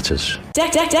journey matters.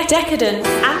 Decadence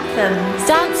Anthem.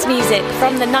 Dance music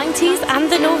from the 90s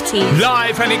and the noughties.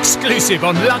 Live and exclusive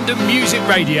on London Music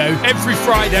Radio every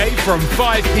Friday from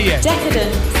 5 p.m.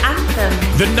 Decadence Anthem.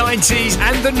 The 90s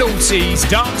and the noughties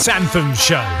Dance Anthem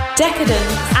Show.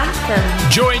 Decadence Anthem.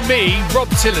 Join me, Rob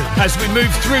Tillon, as we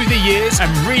move through the years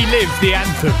and relive the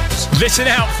anthems. Listen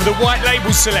out for the White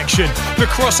Label selection, the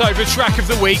crossover track of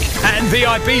the week, and the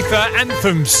Ibiza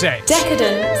Anthem set.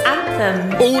 Decadence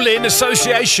Anthem. All in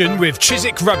association with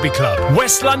Chiswick Rugby Club,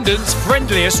 West London's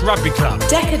friendliest rugby club.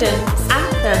 Decadence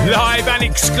Anthem. Live and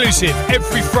exclusive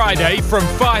every Friday from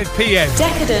 5 p.m.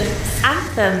 Decadence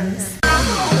Anthems.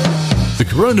 The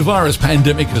coronavirus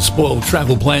pandemic has spoiled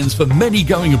travel plans for many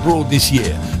going abroad this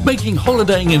year, making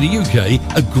holidaying in the UK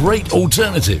a great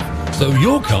alternative. So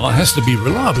your car has to be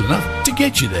reliable enough to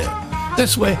get you there.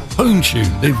 That's where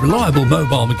HomeTune, the reliable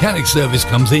mobile mechanic service,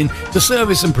 comes in to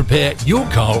service and prepare your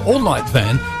car or light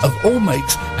van of all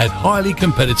makes at highly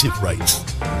competitive rates.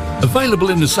 Available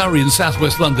in the Surrey and South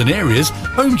West London areas,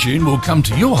 HomeTune will come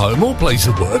to your home or place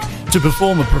of work to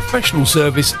perform a professional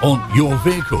service on your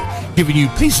vehicle, giving you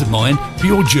peace of mind for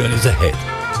your journeys ahead.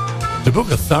 To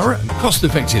book a thorough and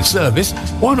cost-effective service,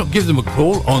 why not give them a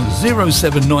call on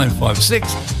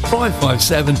 07956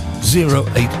 557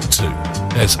 082.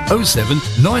 That's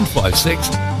 07956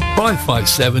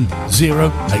 557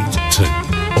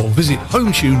 082. Or visit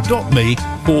hometune.me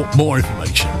for more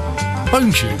information.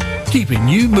 HomeTune, keeping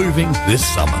you moving this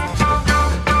summer.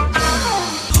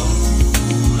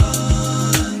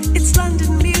 It's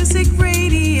London Music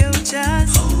Radio,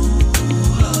 just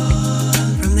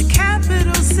from the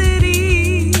capital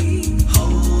city.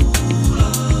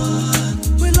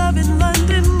 We're loving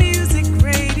London Music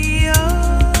Radio.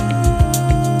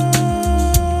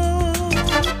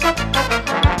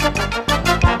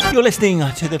 You're listening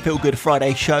to the Feel Good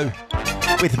Friday show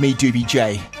with me, Doobie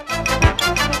J.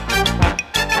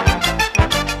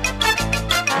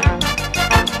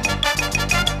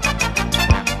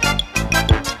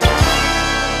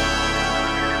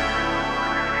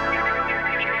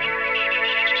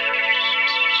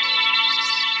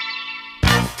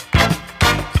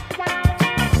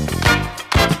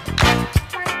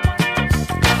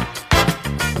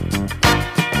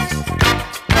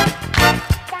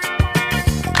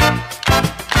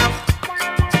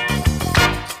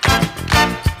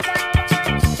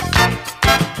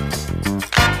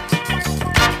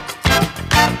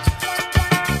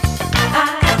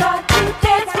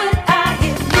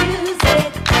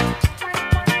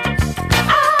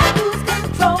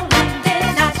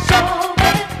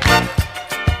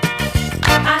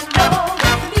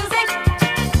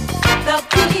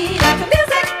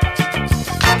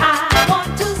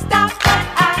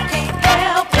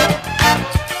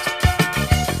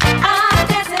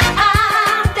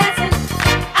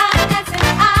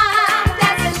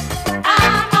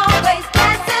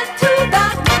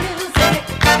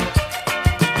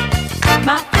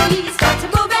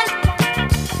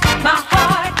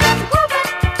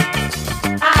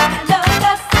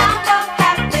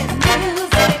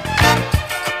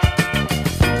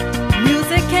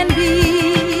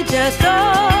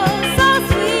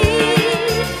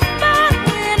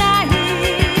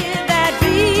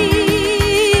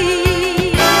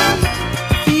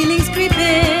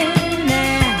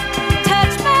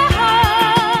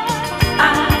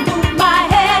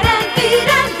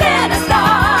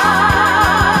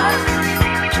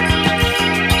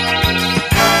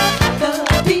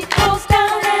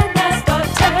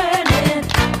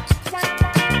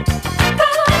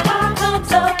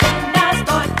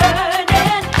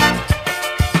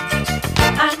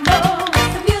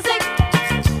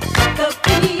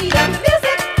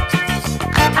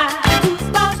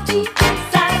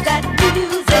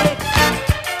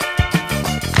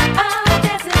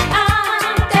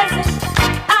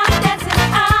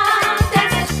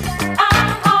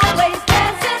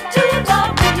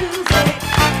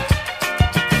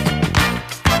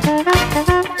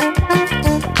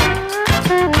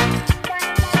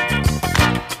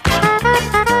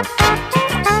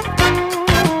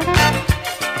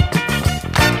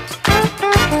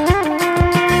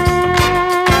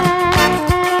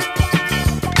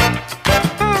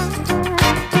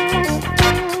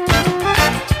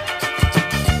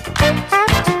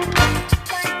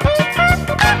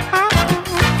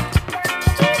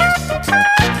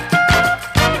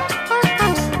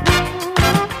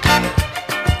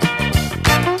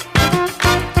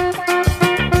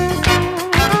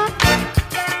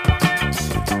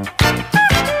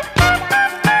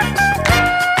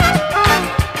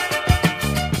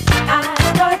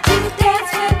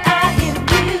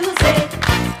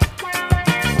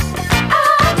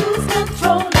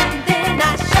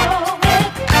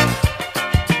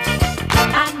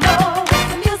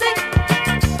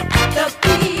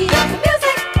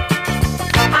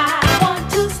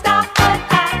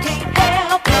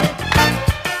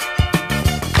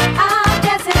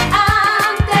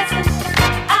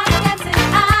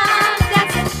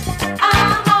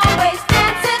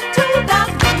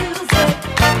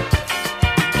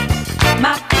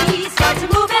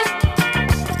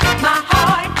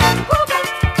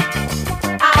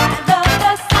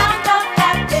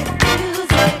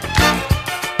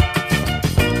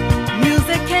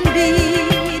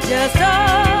 just so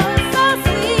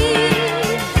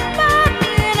sweet. But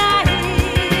when I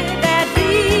hear that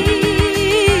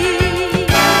beat,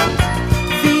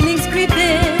 feelings creep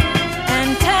in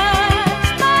and touch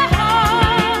my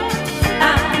heart. I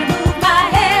move my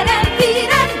head and feet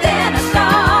and then I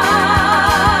start.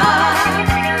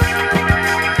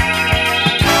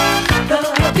 The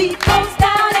beat goes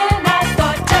down and I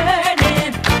start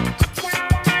turning.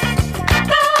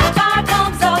 The bar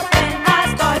comes up and I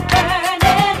start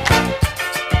burning.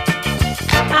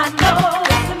 I know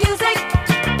it's the music,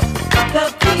 the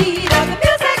beat of the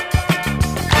music.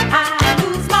 I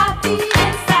lose my feet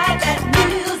inside that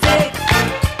music.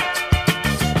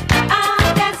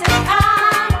 I'm dancing,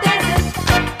 I'm dancing,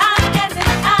 I'm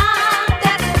dancing, I'm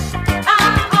dancing.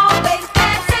 I'm always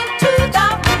dancing to the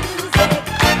music.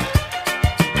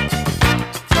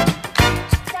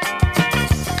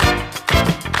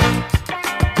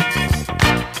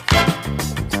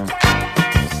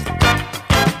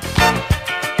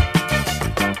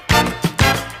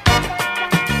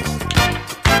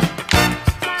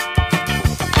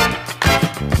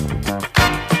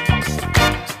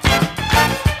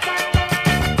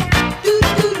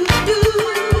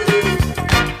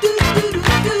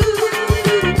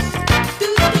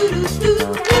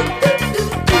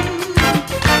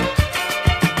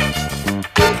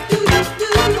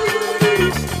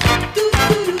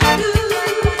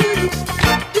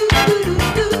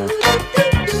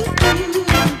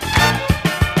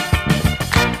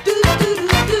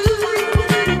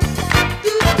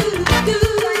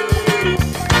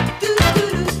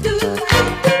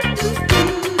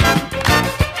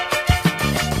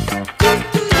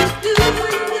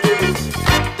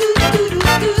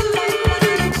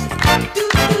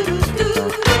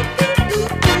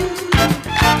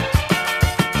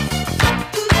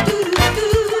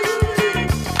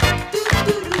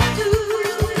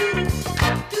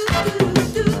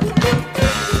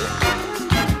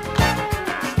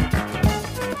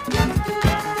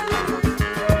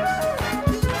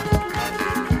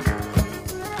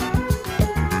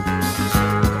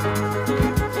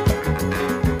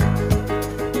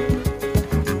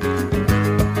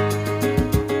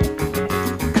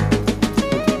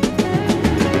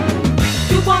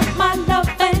 You want my love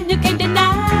and you can't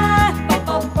deny.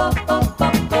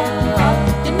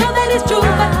 You know that it's true,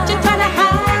 but you try to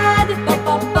hide.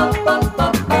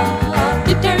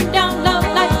 You turn down love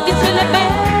like it's really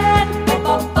bad.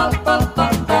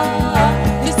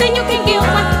 You say you can give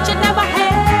what you never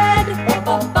had.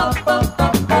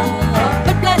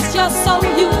 But bless your soul,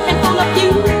 you and all of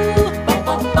you.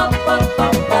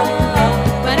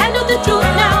 But I know the truth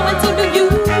now, and so do you.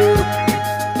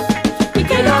 You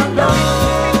cannot love.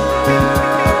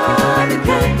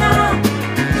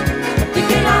 You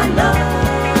cannot love.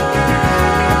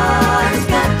 It's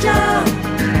got ya.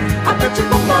 I bet you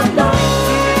for my love.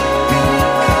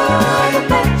 I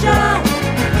bet ya.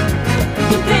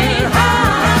 You can't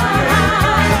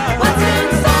hide what's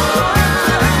inside.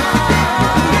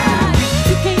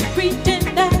 You can't pretend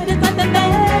that it's not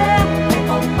there.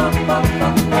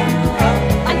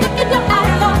 I look in your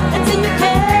eyes, Lord, and see you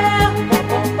care.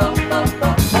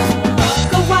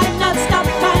 So why not stop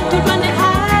trying to run and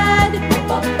hide?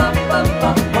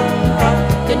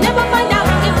 You never find out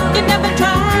if you never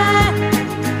try.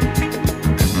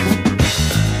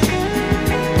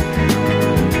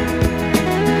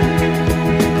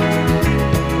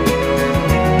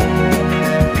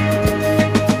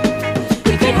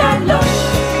 You cannot love.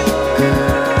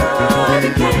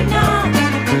 You cannot.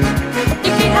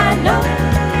 You cannot love.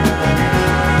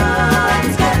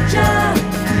 It's got ya.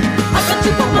 I bet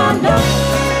you for my love.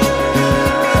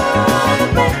 I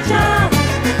bet ya.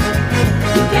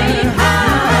 You can't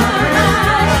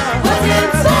hide what's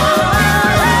inside.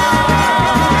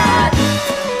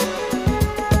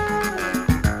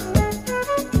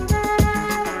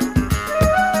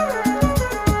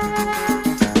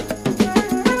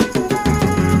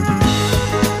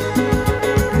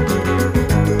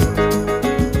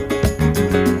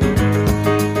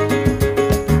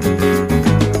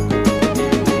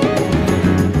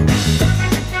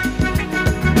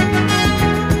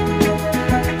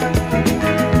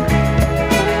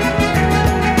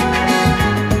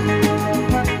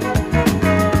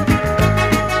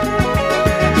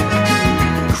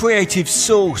 Creative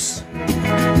Source.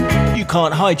 You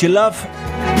Can't Hide Your Love.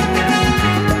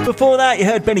 Before that, you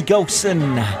heard Benny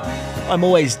Golson. I'm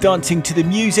always dancing to the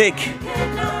music.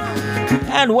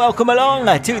 And welcome along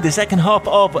to the second half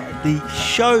of the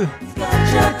show.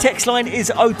 The text line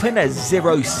is open as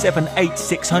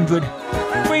 078600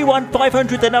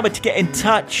 31500, the number to get in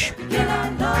touch.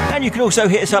 And you can also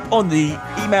hit us up on the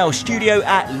email email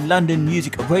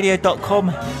studio@londonmusicradio.com,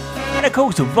 and of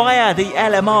course via the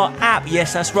LMR app.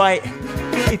 Yes, that's right.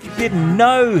 If you didn't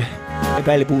know,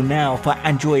 available now for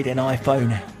Android and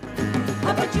iPhone.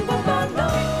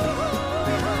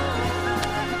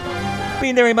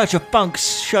 Being very much a funk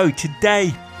show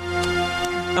today.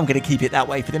 I'm going to keep it that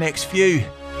way for the next few.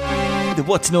 The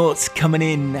What's Nots coming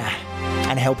in,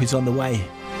 and help is on the way.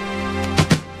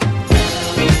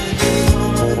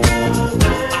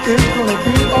 It's gonna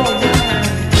be alright.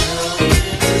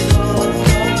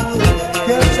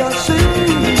 Yes, I see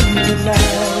you tonight.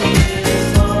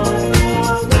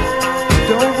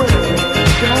 Don't worry,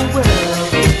 don't worry.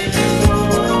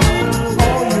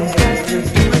 All you got to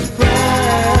do is pray.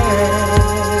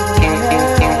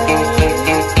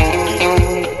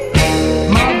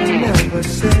 Mama never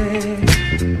said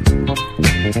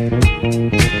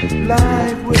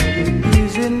life would be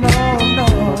easy, no, no.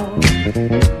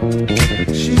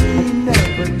 She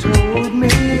never told me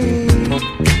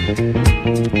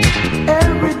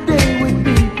every day would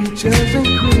be peaches and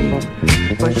cream.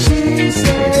 But she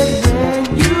said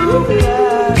when you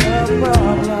got a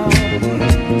problem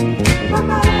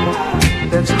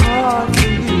that's hard for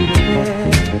you to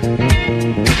bear,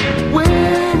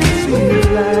 when it seems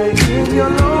like in your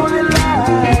lonely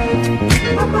life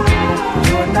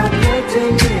you're not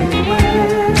getting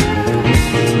anywhere,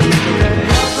 that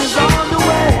help is on the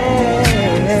way.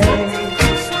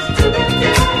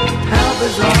 Help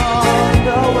is on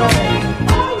the way.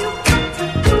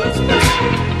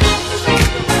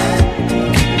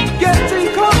 Getting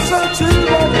closer to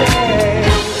the day.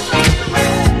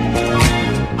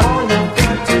 All you've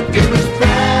got to do is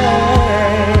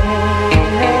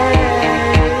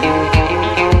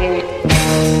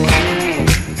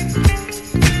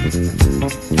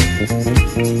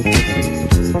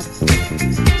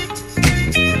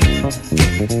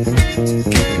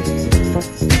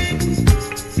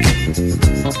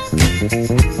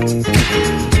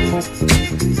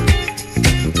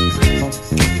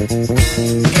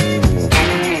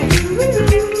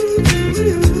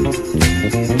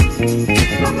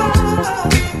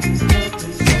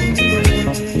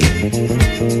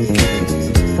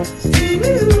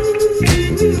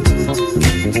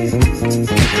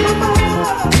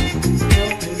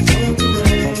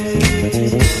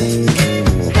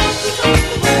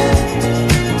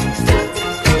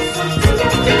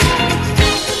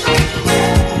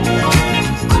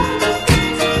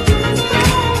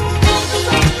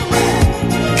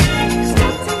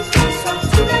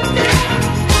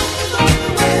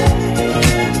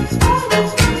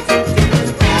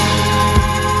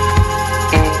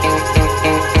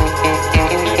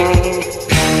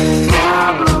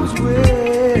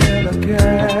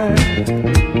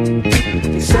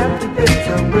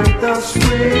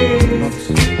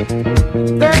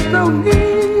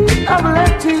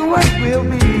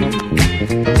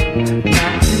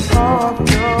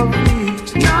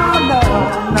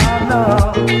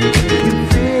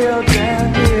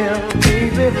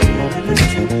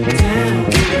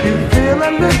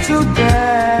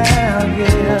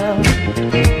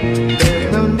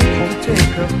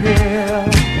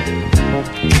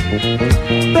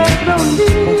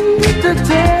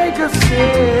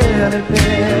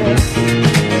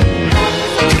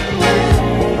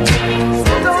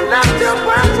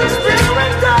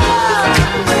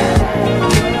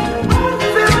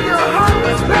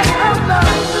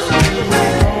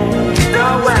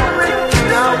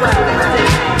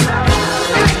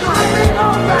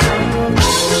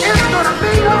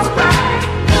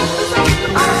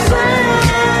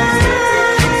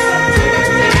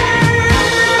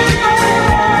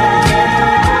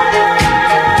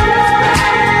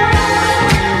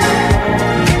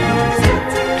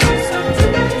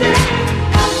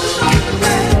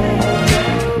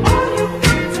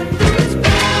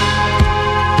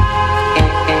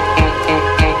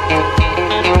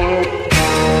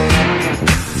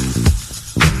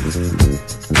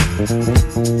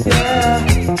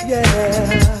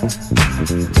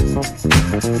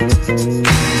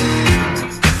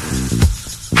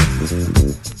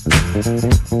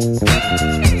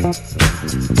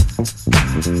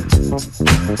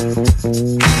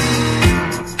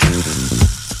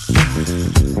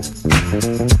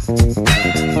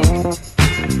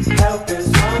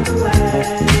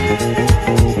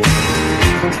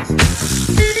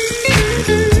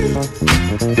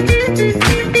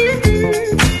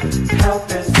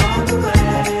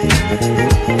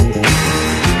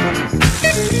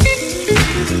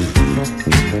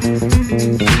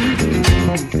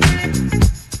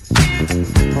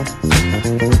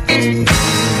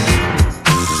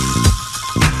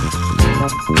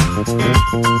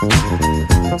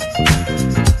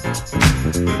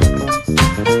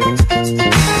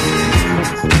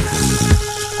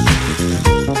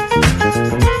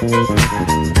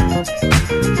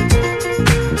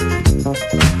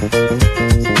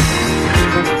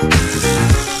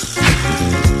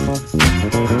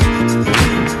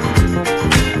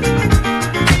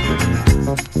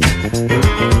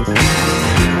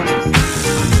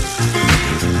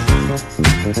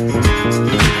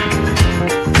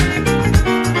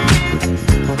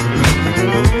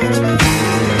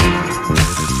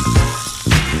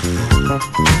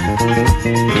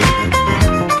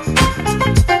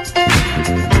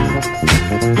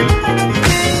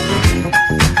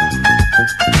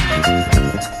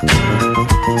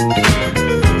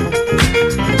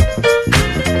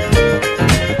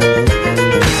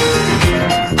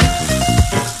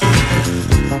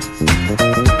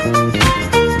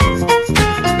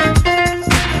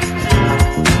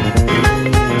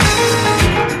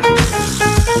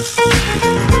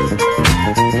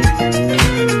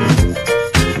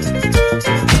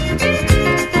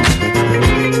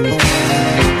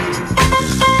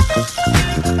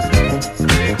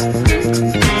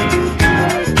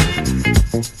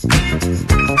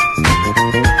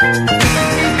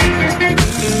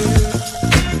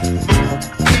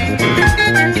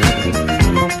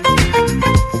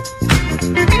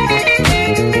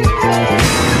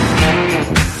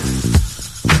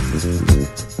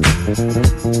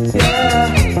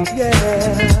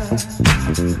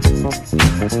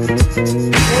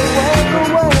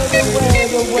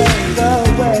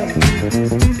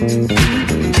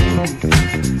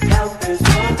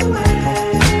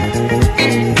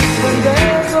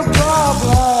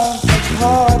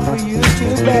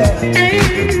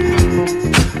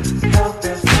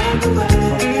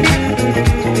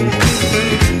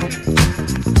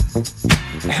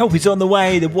Help is on the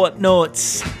way, the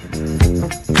Whatnots.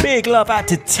 Big love out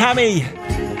to Tammy,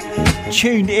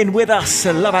 tuned in with us.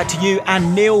 Love out to you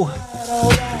and Neil.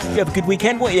 You have a good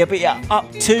weekend. What are you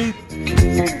up to?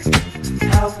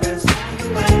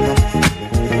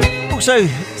 Also,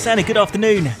 saying a good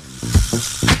afternoon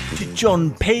to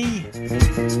John P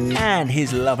and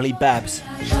his lovely Babs.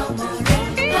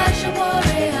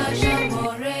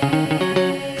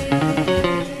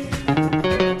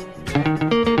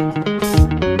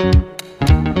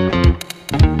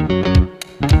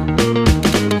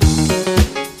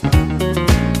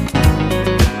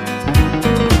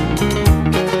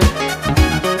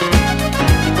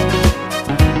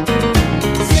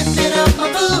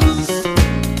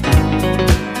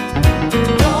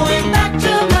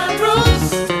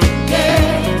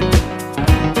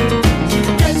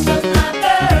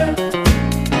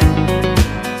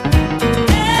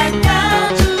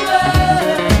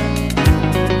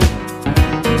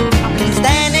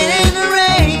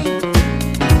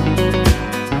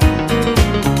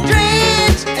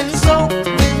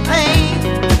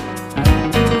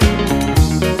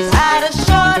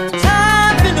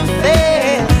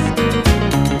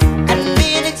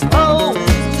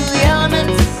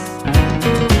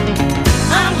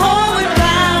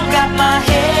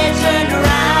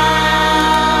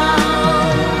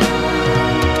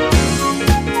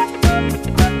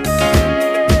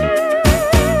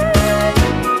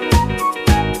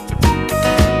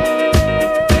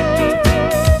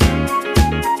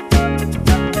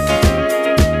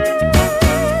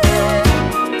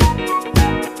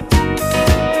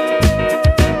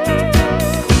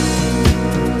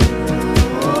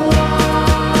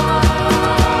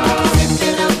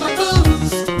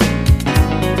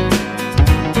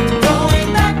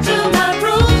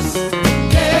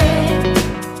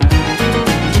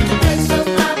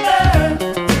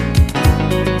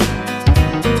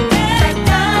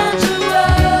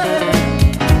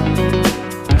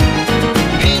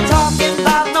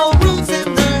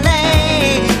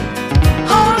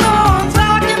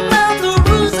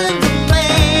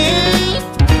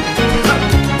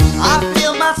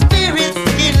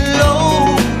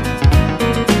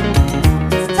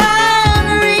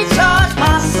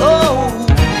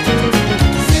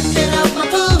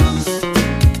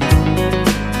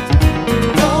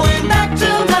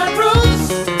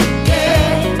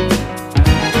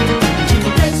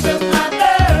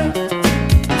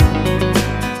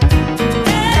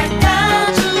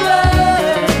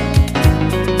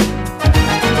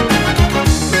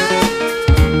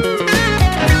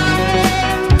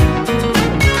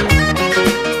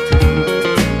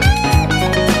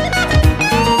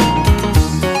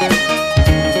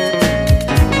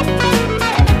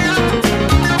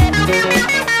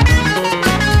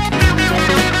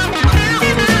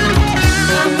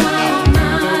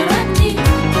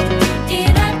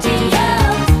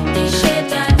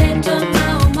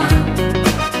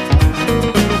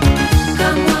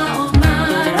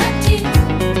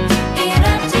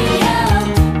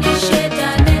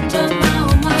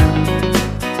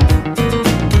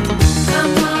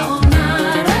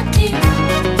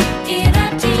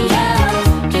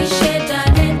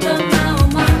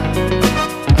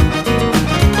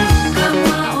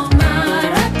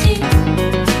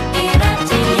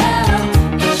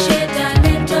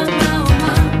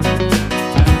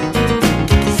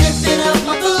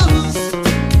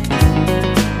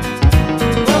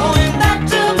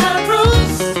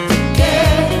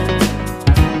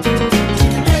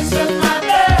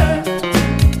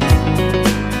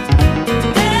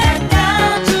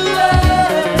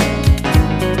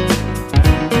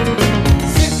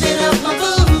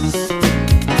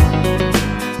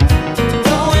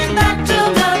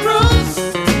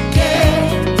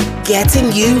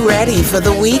 getting you ready for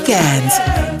the weekend.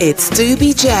 It's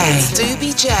Doobie J.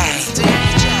 Doobie J.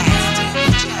 Doobie J.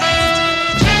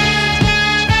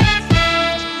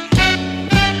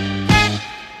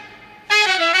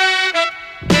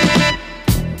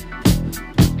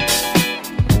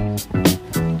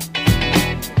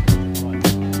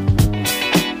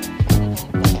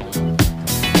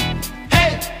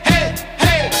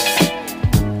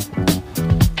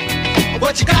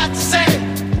 What you got to say?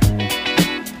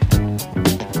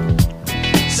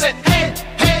 Say, hey,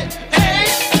 hey, hey.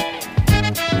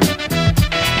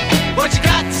 What you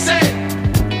got to say?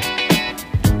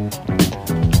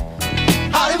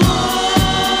 Hollywood,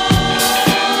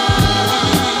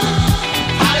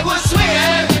 Hollywood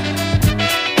swinging.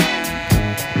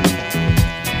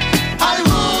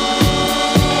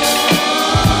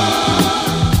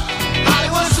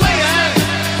 Hollywood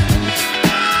swinging.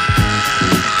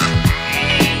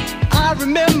 I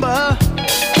remember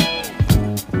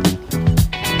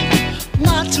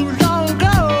not too long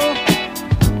ago,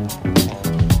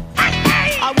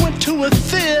 I went to a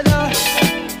theater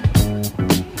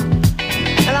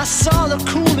and I saw the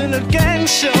Kool and the Gang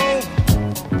show.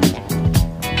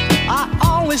 I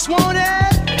always wanted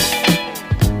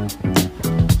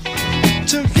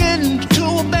to get into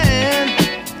a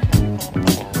band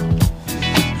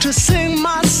to sing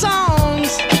my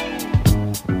songs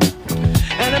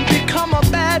and then become a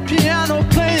bad piano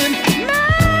playing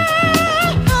man.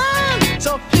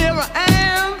 So here I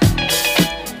am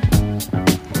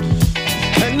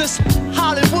in this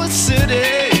Hollywood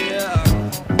city,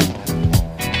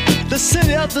 the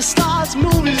city of the stars,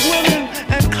 movies, women,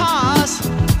 and cars.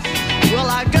 Well,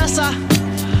 I guess I'll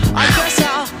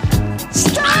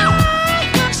stop.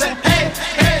 Say, hey,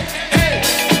 hey, hey, hey,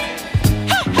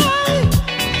 hey.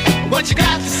 What you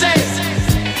got to say?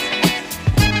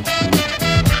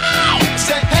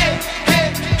 Say, hey,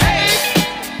 hey, hey.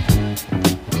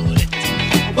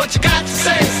 What you got to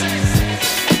say?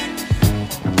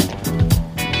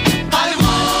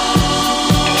 Hollywood,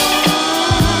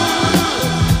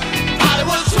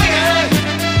 Hollywood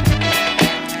swinging.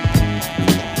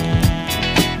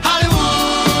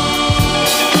 Hollywood,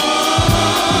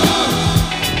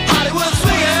 Hollywood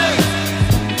swinging.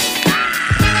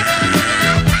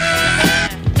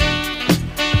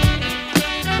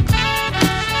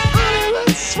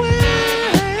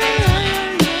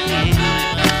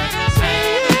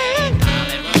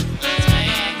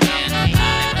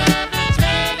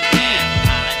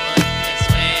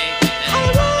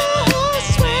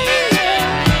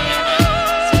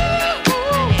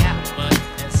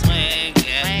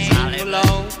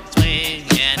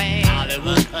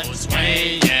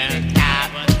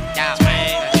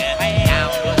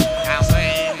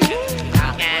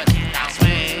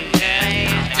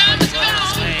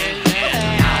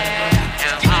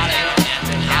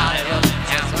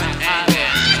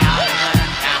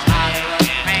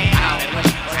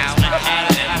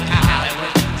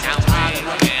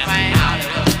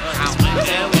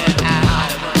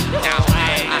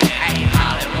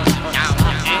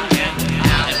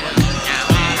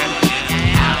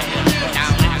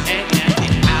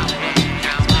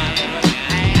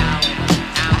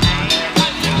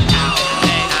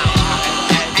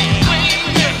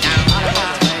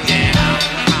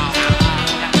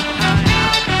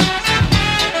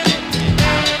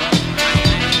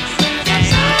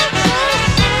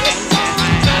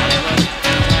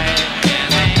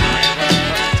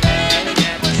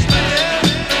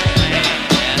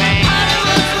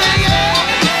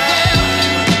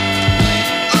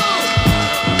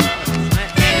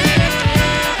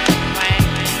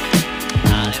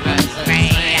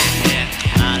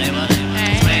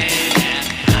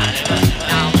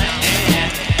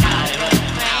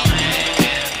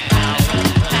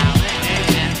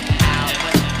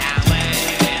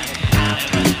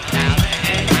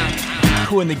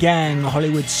 And the Gang,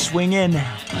 Hollywood swinging.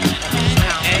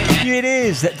 Here it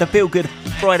is, the Feel Good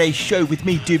Friday show with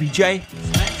me, Doobie J.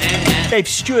 Dave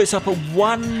Stewart's up at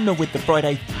 1 with the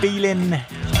Friday feeling.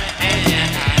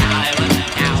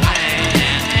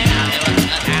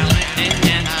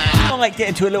 I might get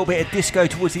into a little bit of disco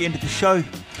towards the end of the show.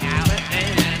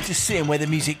 Just seeing where the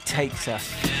music takes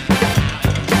us.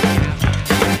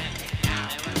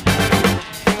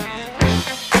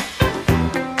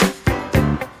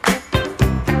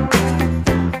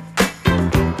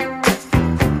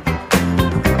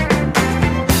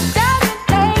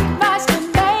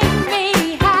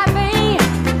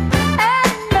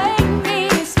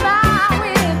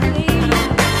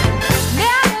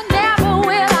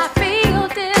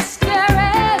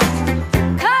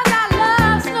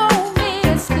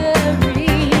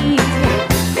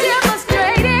 Give us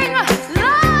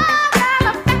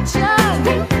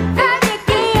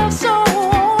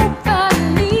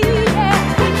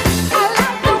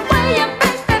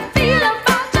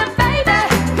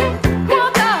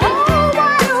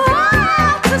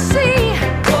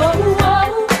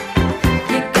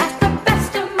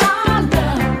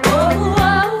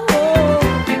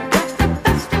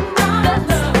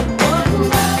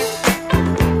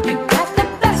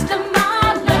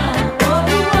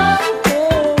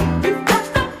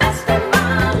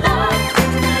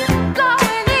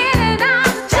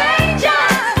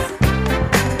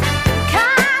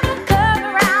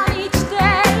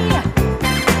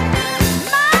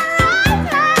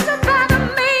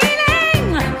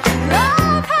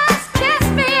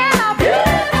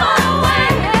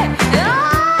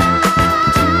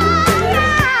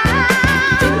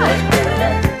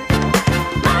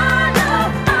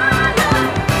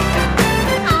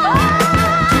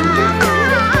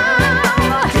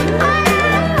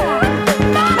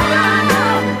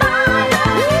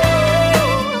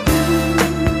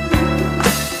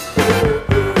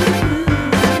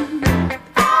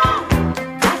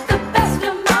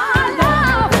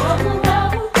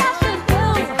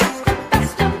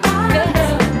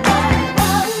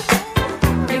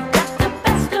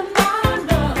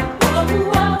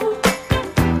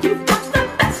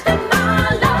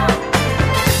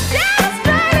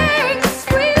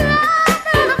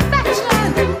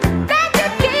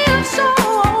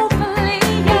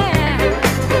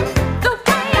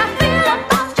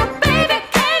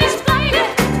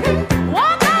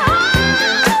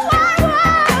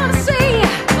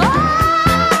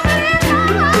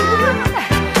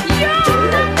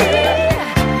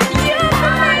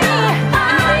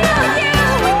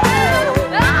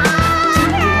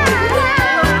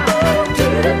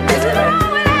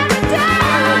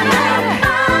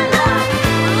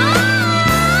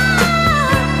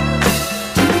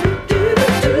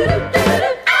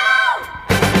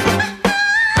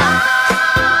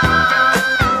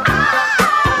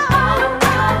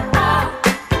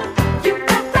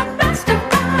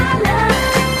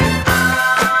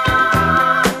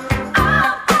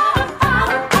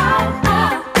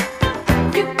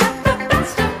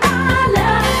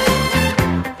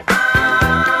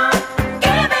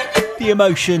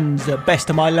Emotions, Best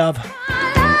of My Love.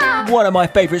 One of my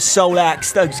favourite soul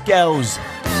acts, those girls.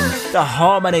 The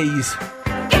harmonies,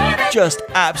 just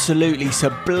absolutely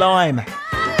sublime.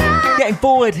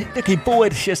 Looking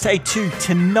forward, should I say, to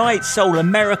Tonight Soul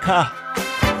America.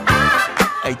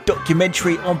 A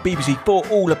documentary on BBC4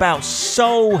 all about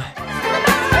soul.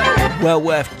 Well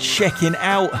worth checking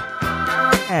out.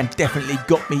 And definitely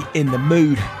got me in the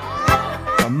mood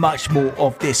for much more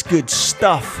of this good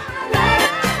stuff.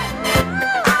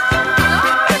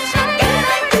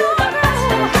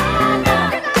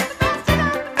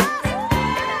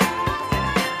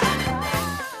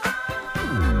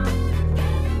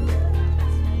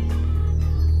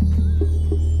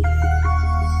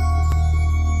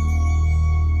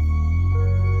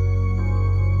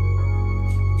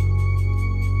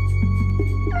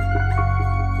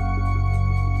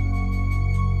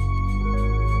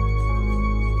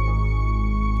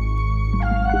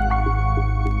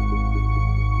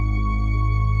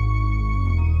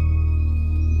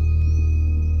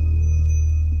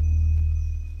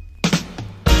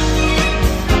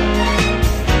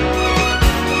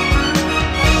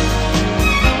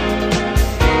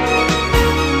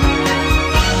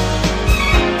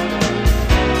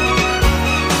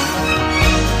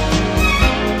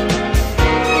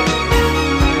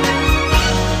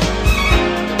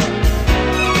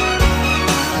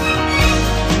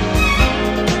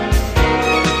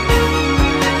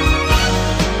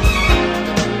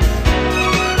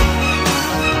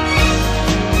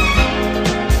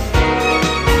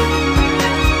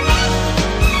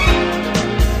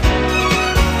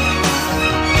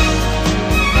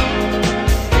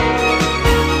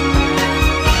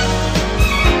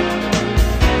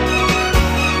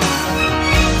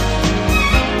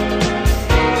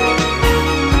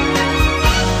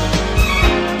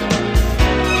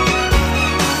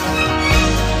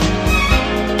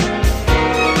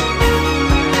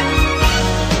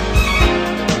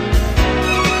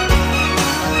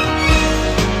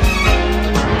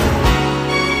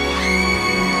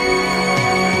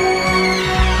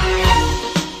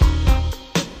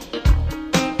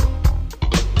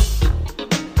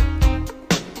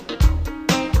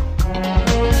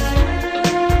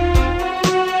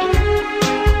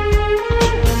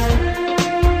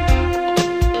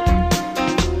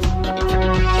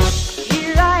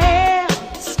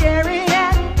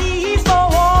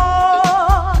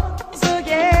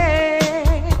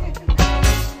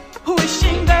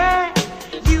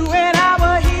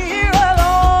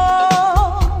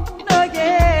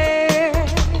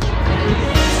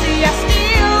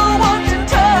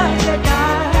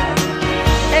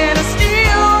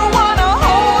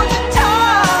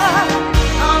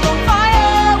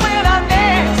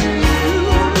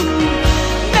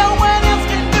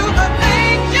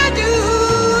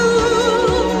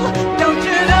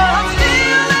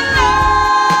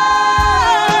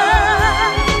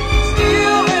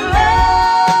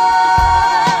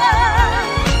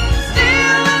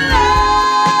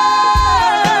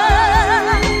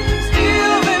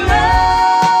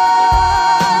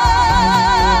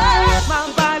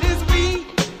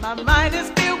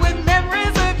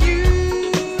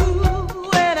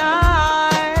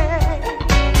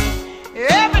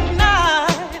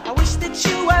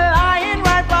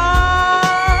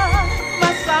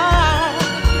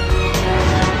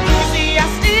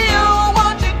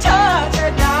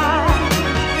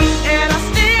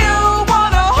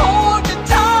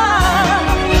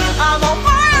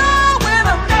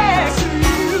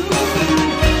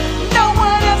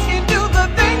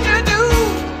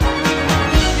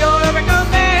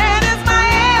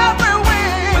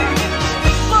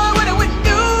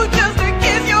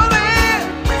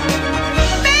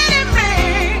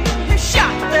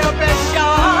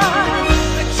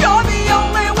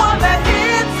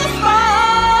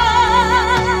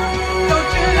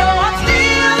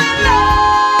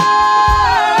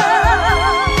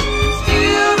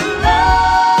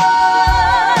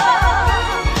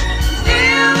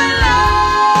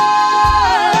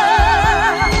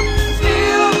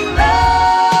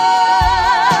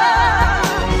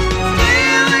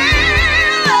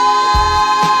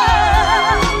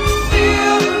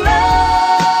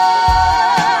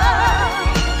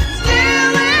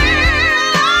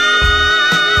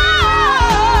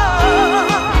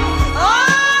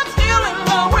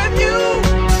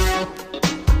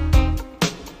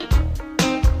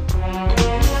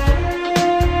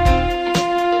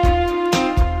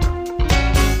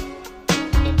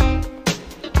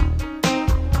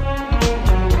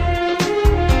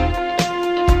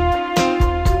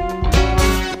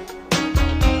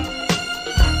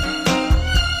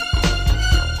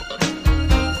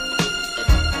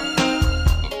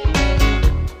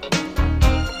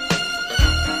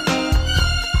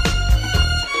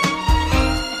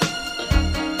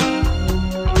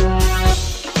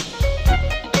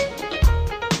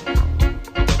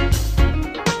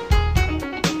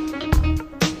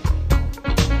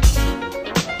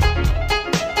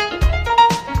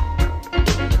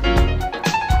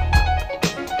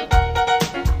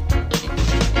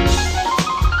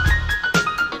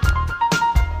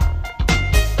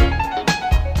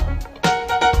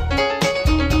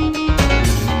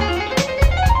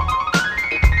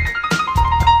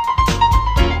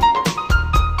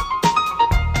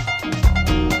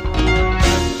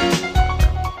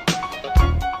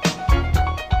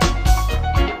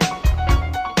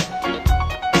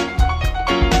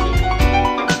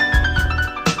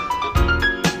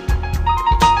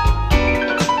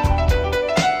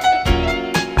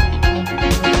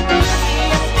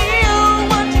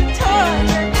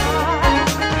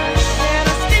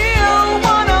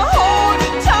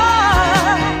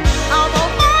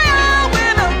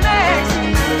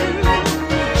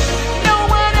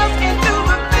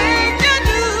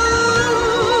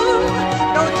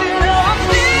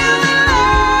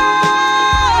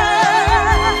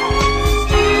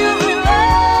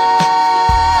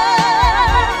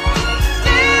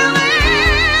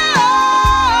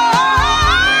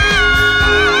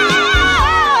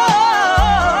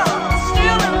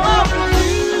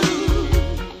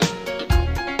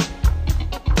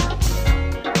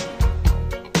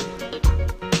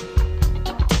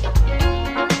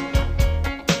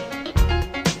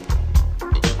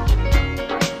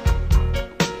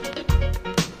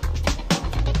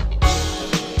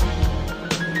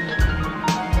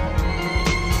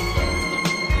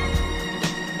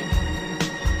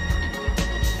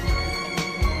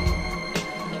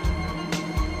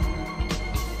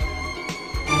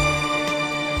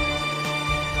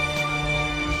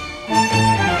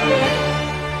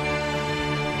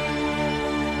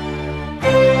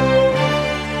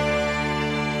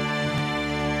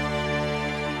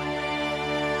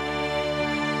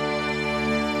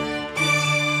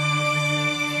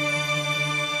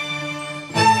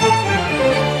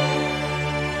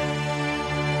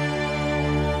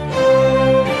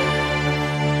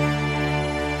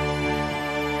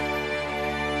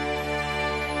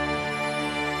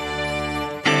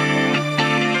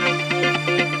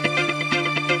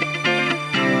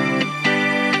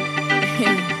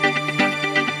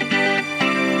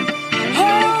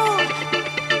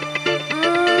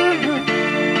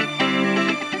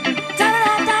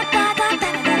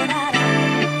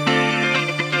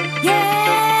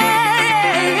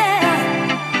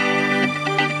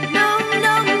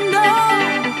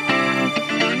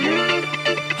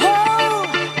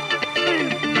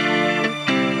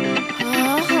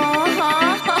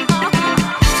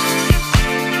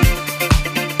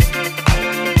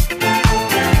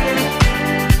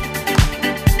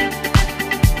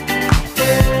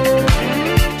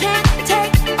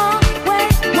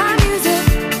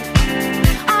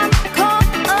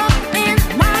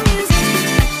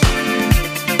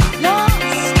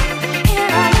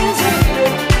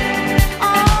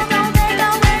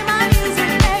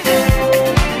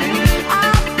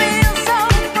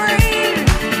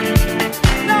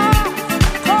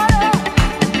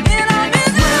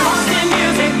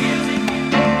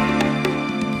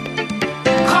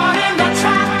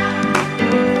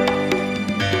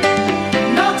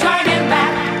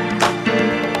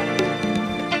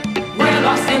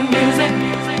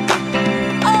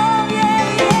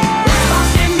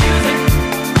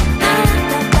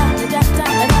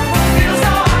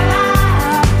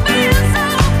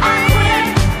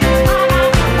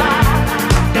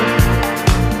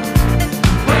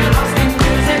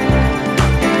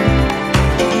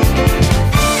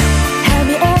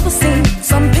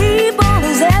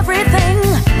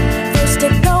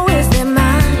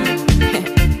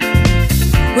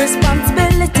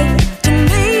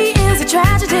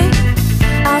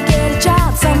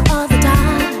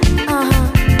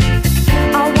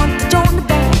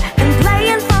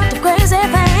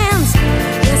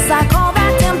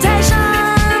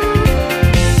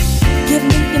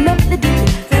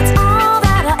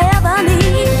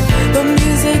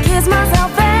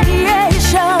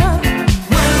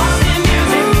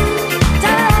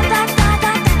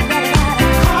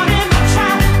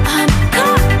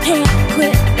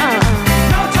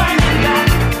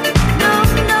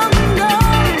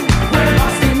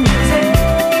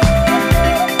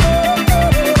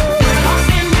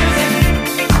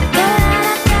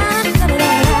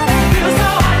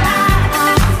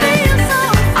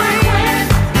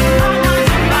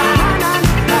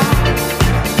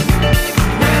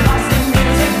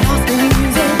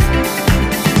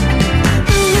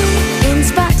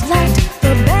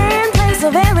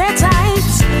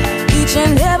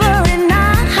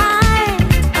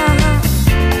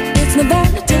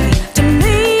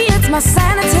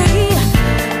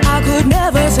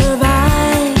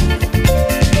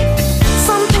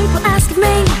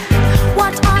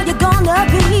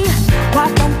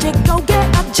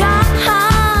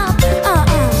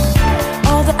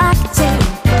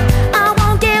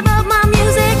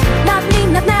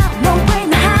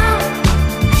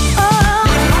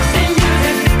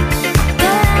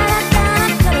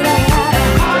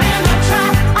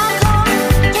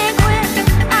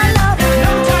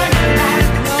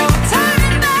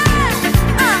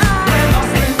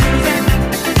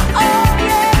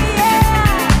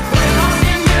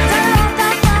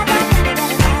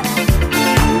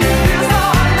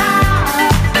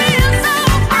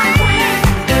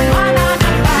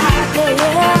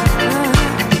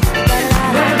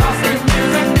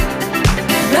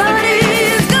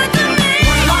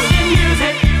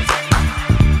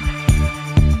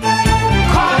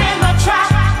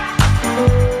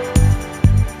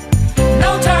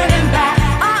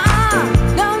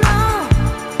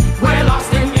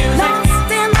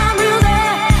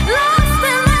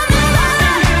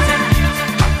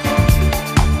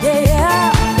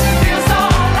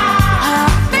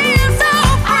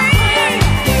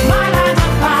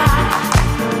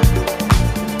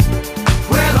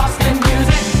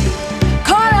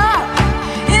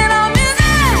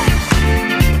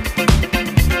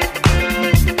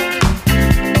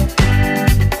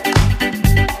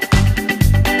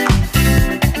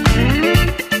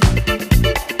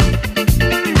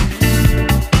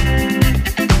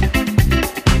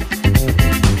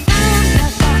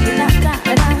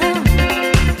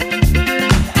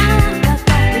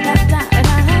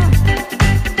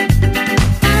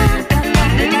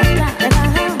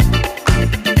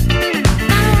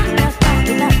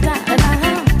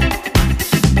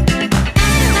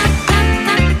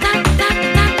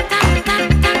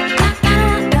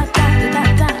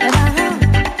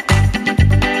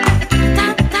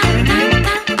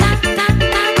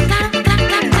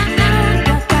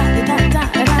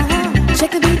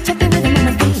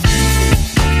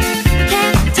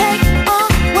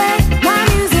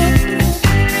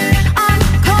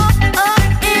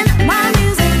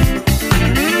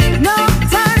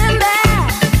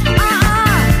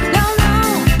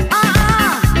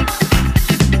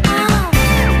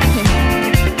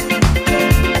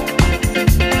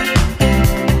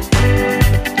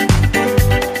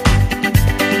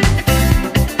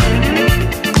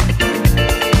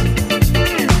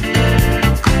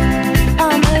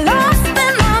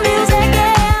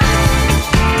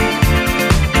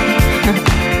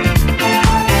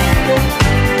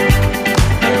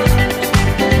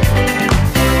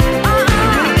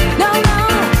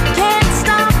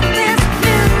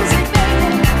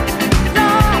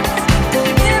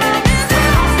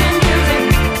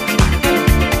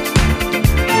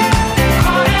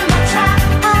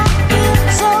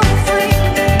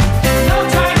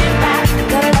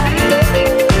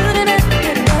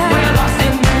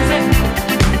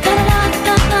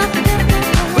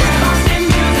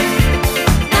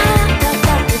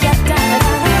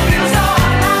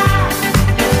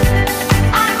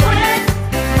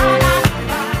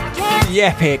 the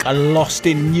epic Lost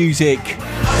in Music.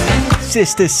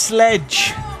 Sister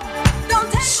Sledge.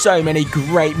 So many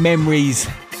great memories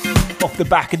off the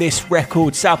back of this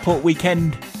record. Southport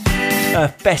Weekend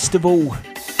Festival, I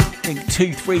think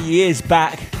 2-3 years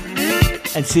back.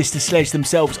 And Sister Sledge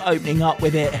themselves opening up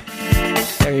with it.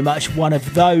 Very much one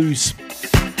of those.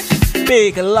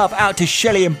 Big love out to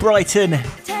Shelley in Brighton.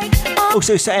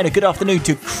 Also saying a good afternoon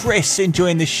to Chris,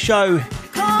 enjoying the show.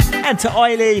 And to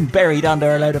Eileen, buried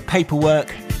under a load of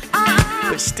paperwork,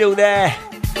 but still there,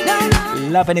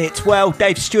 loving it. Well,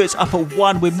 Dave Stewart's up at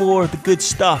 1 with more of the good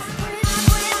stuff.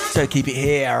 So keep it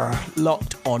here,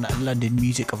 locked on London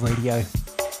Music Radio.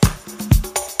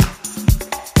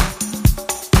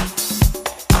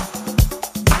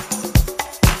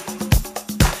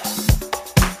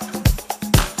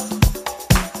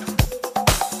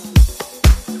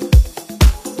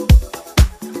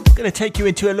 Going to take you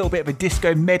into a little bit of a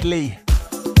disco medley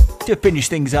to finish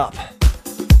things up.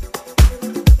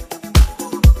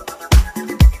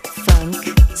 Funk,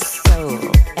 soul,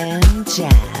 and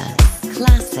jazz.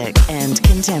 Classic and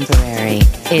contemporary.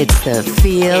 It's the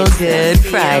Feel Good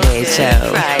Friday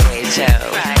Show.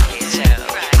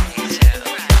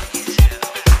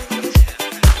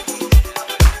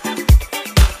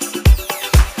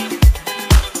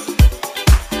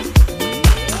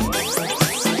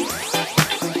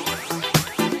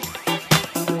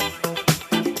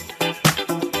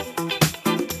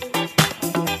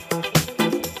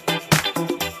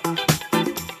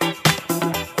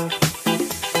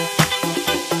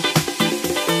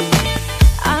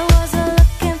 I wasn't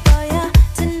looking for you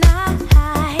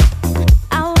tonight.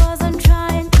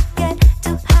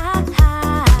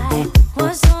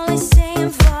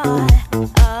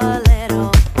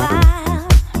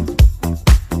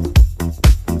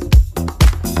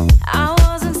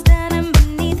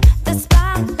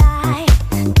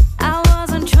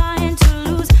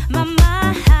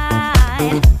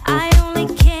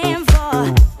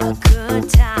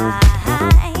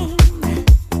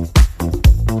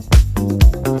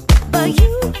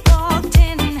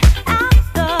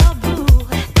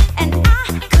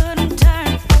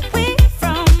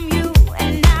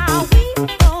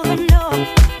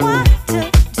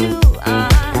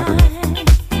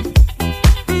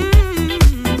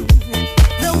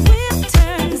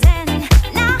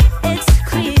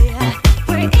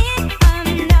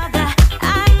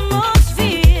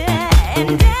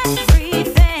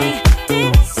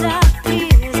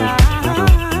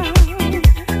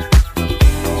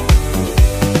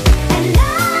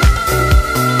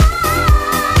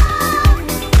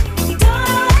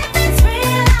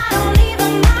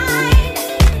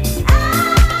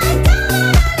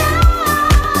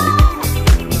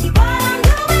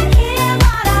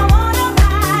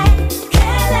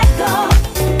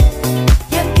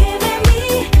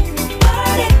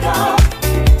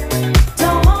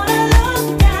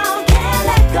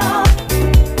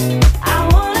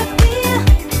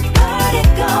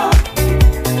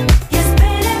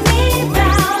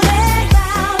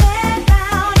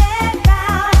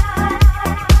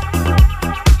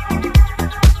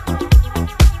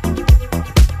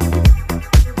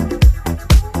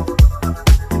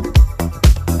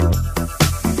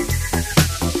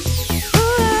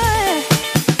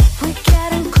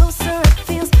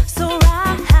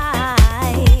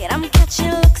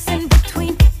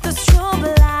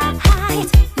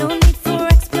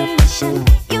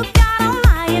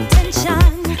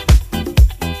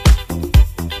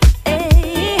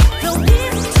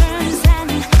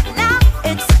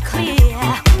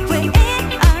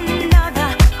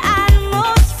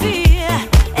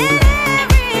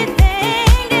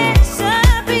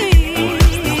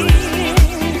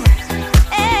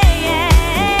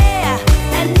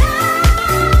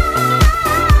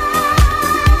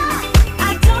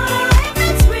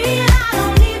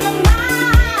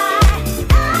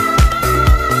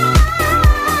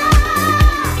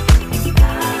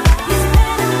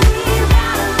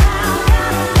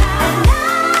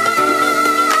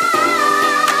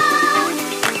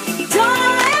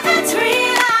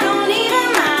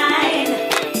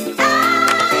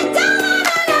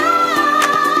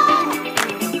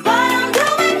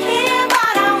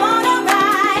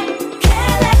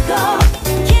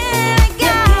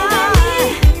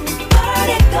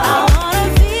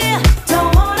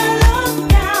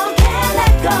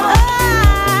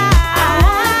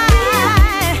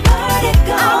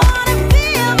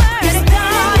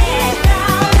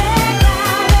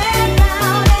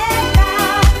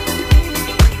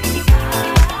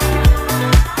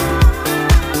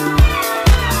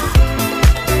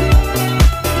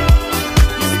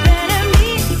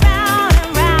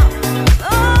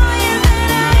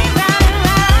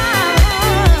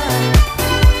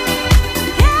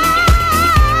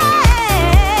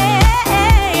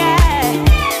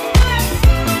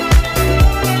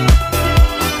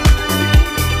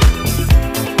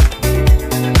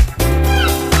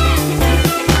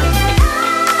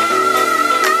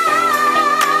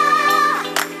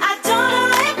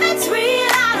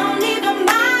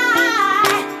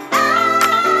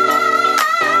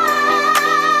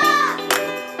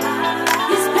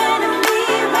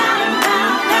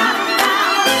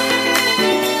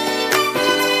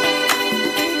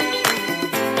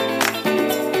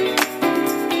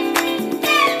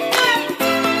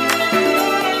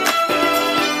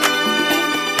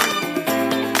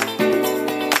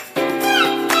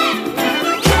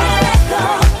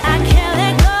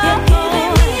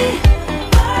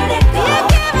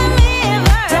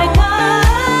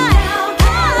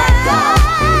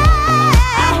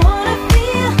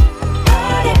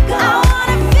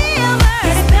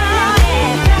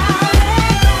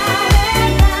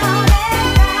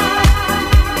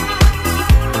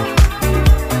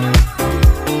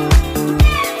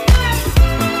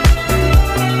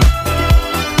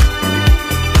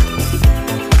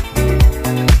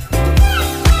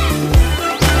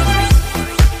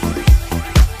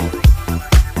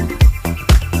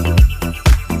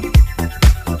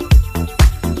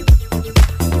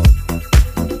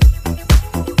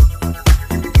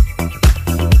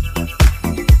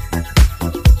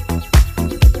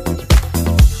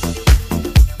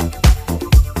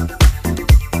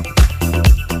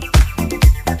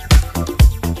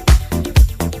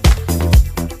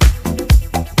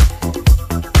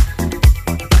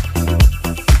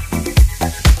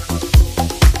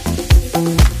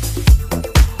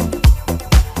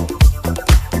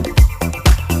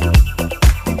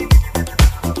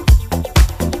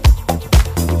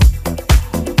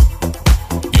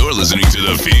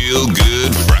 The Feel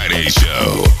Good Friday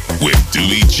Show with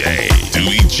Doobie J.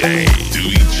 Doobie J.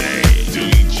 Doobie J.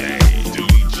 Doobie J.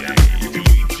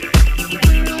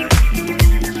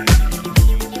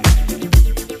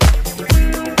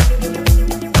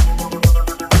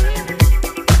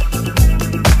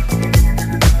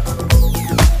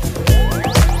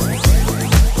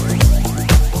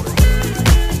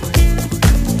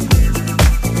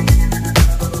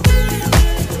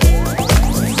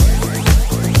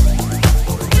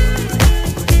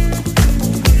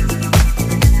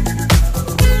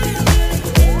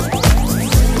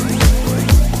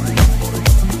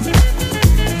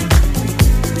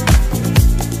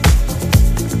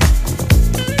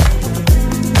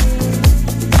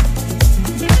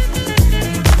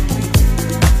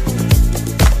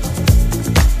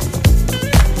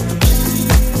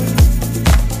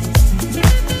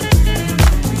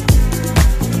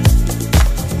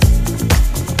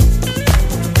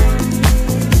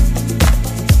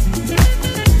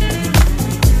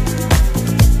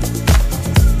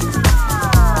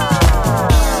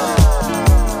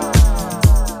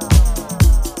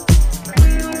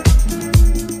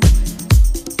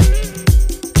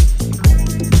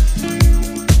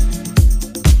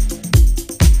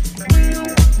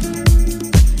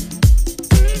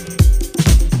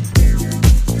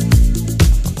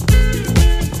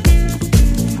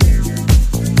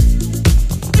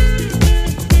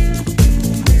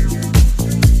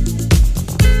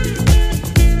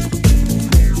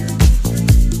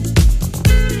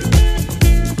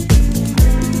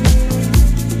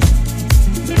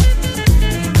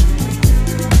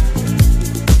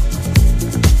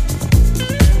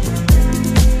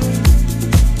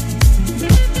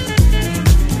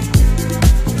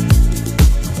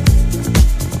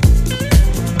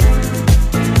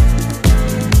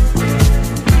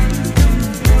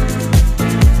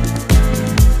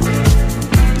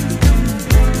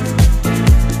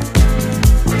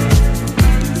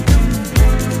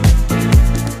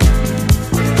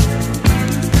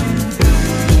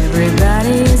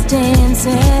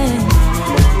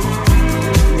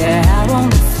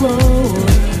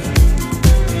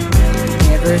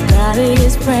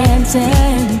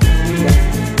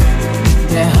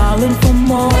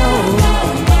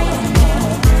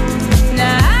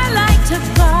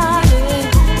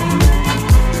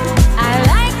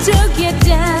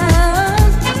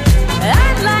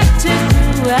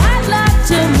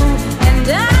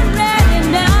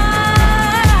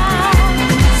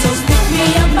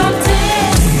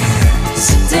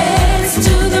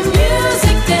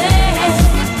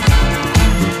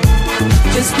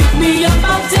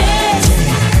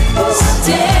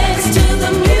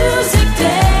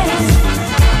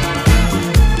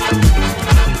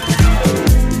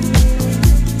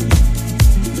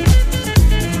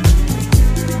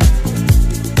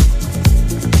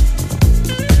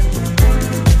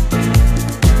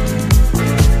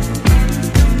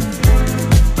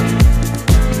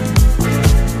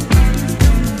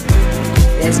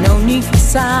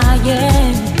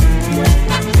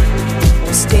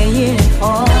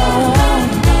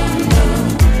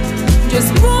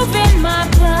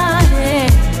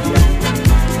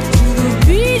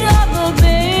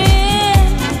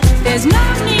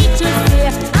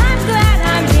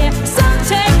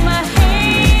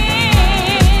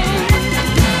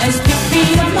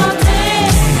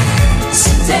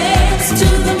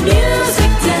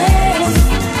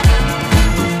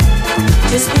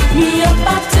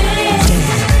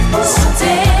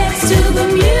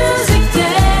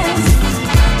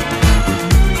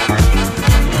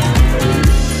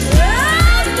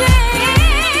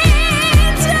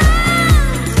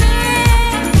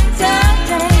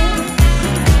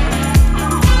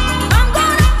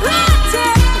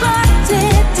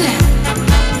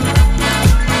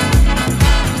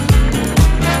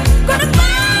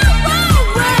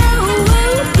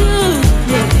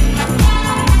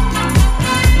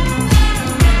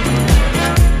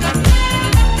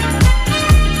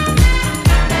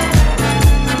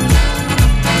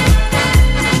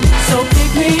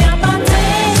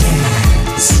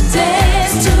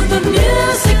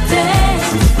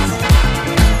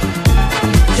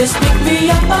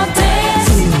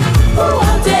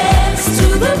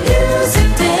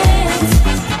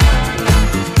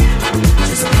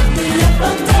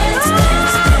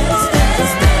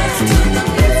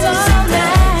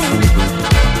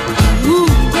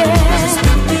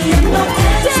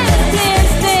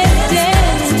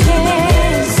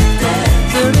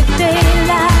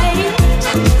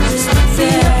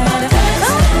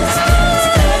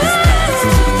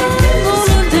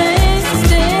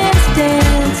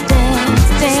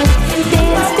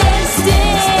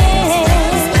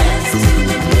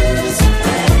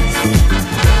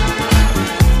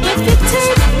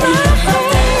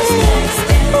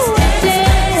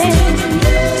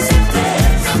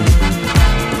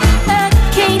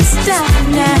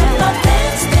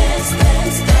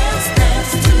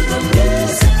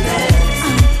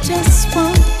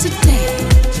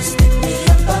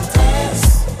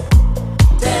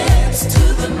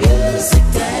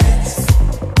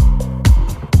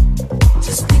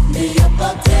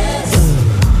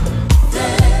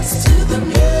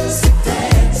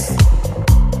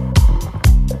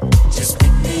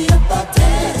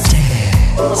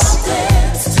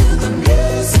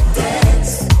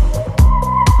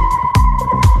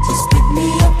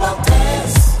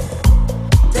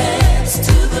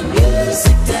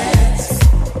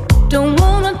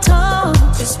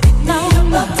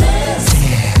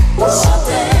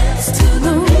 dance to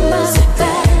the music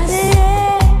dance.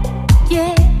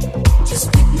 Yeah,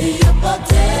 just pick me up or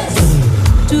dance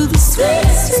to the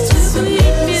sweet, sweet, sweet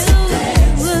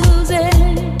music.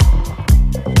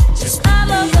 Just I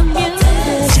love the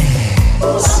music.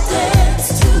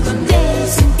 Dance to the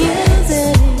music.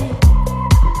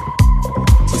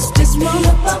 Just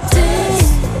wanna dance,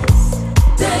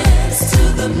 dance to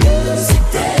the music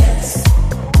dance.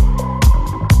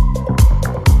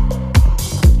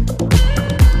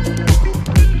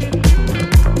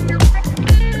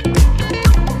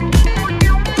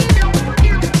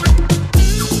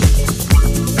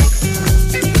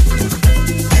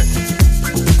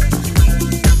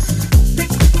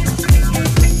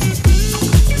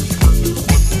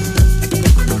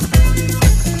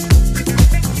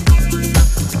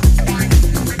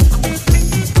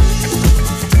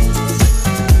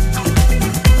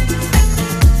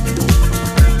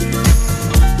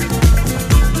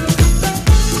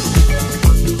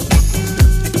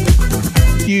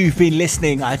 You've been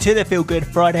listening to the Feel Good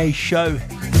Friday show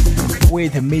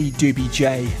with me, Doobie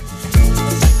J.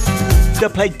 The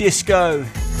Play Disco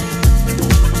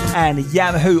and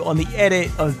Yamaha on the edit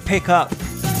of Pickup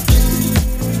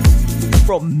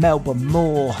from Melbourne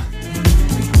Moore.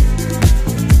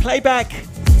 Playback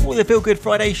all the Feel Good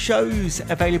Friday shows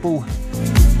available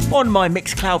on my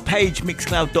Mixcloud page,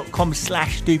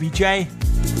 mixcloud.com/DoobieJ,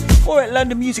 or at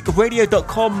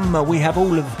londonmusicradio.com. We have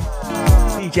all of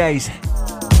DJ's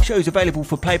shows available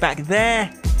for playback there.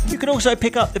 You can also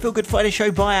pick up the Feel Good Friday show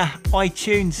via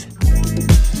iTunes.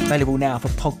 Available now for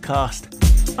podcast.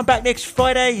 I'm back next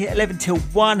Friday, 11 till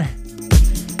 1. I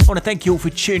want to thank you all for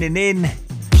tuning in.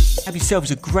 Have yourselves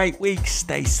a great week.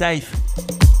 Stay safe.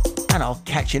 And I'll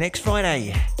catch you next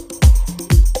Friday.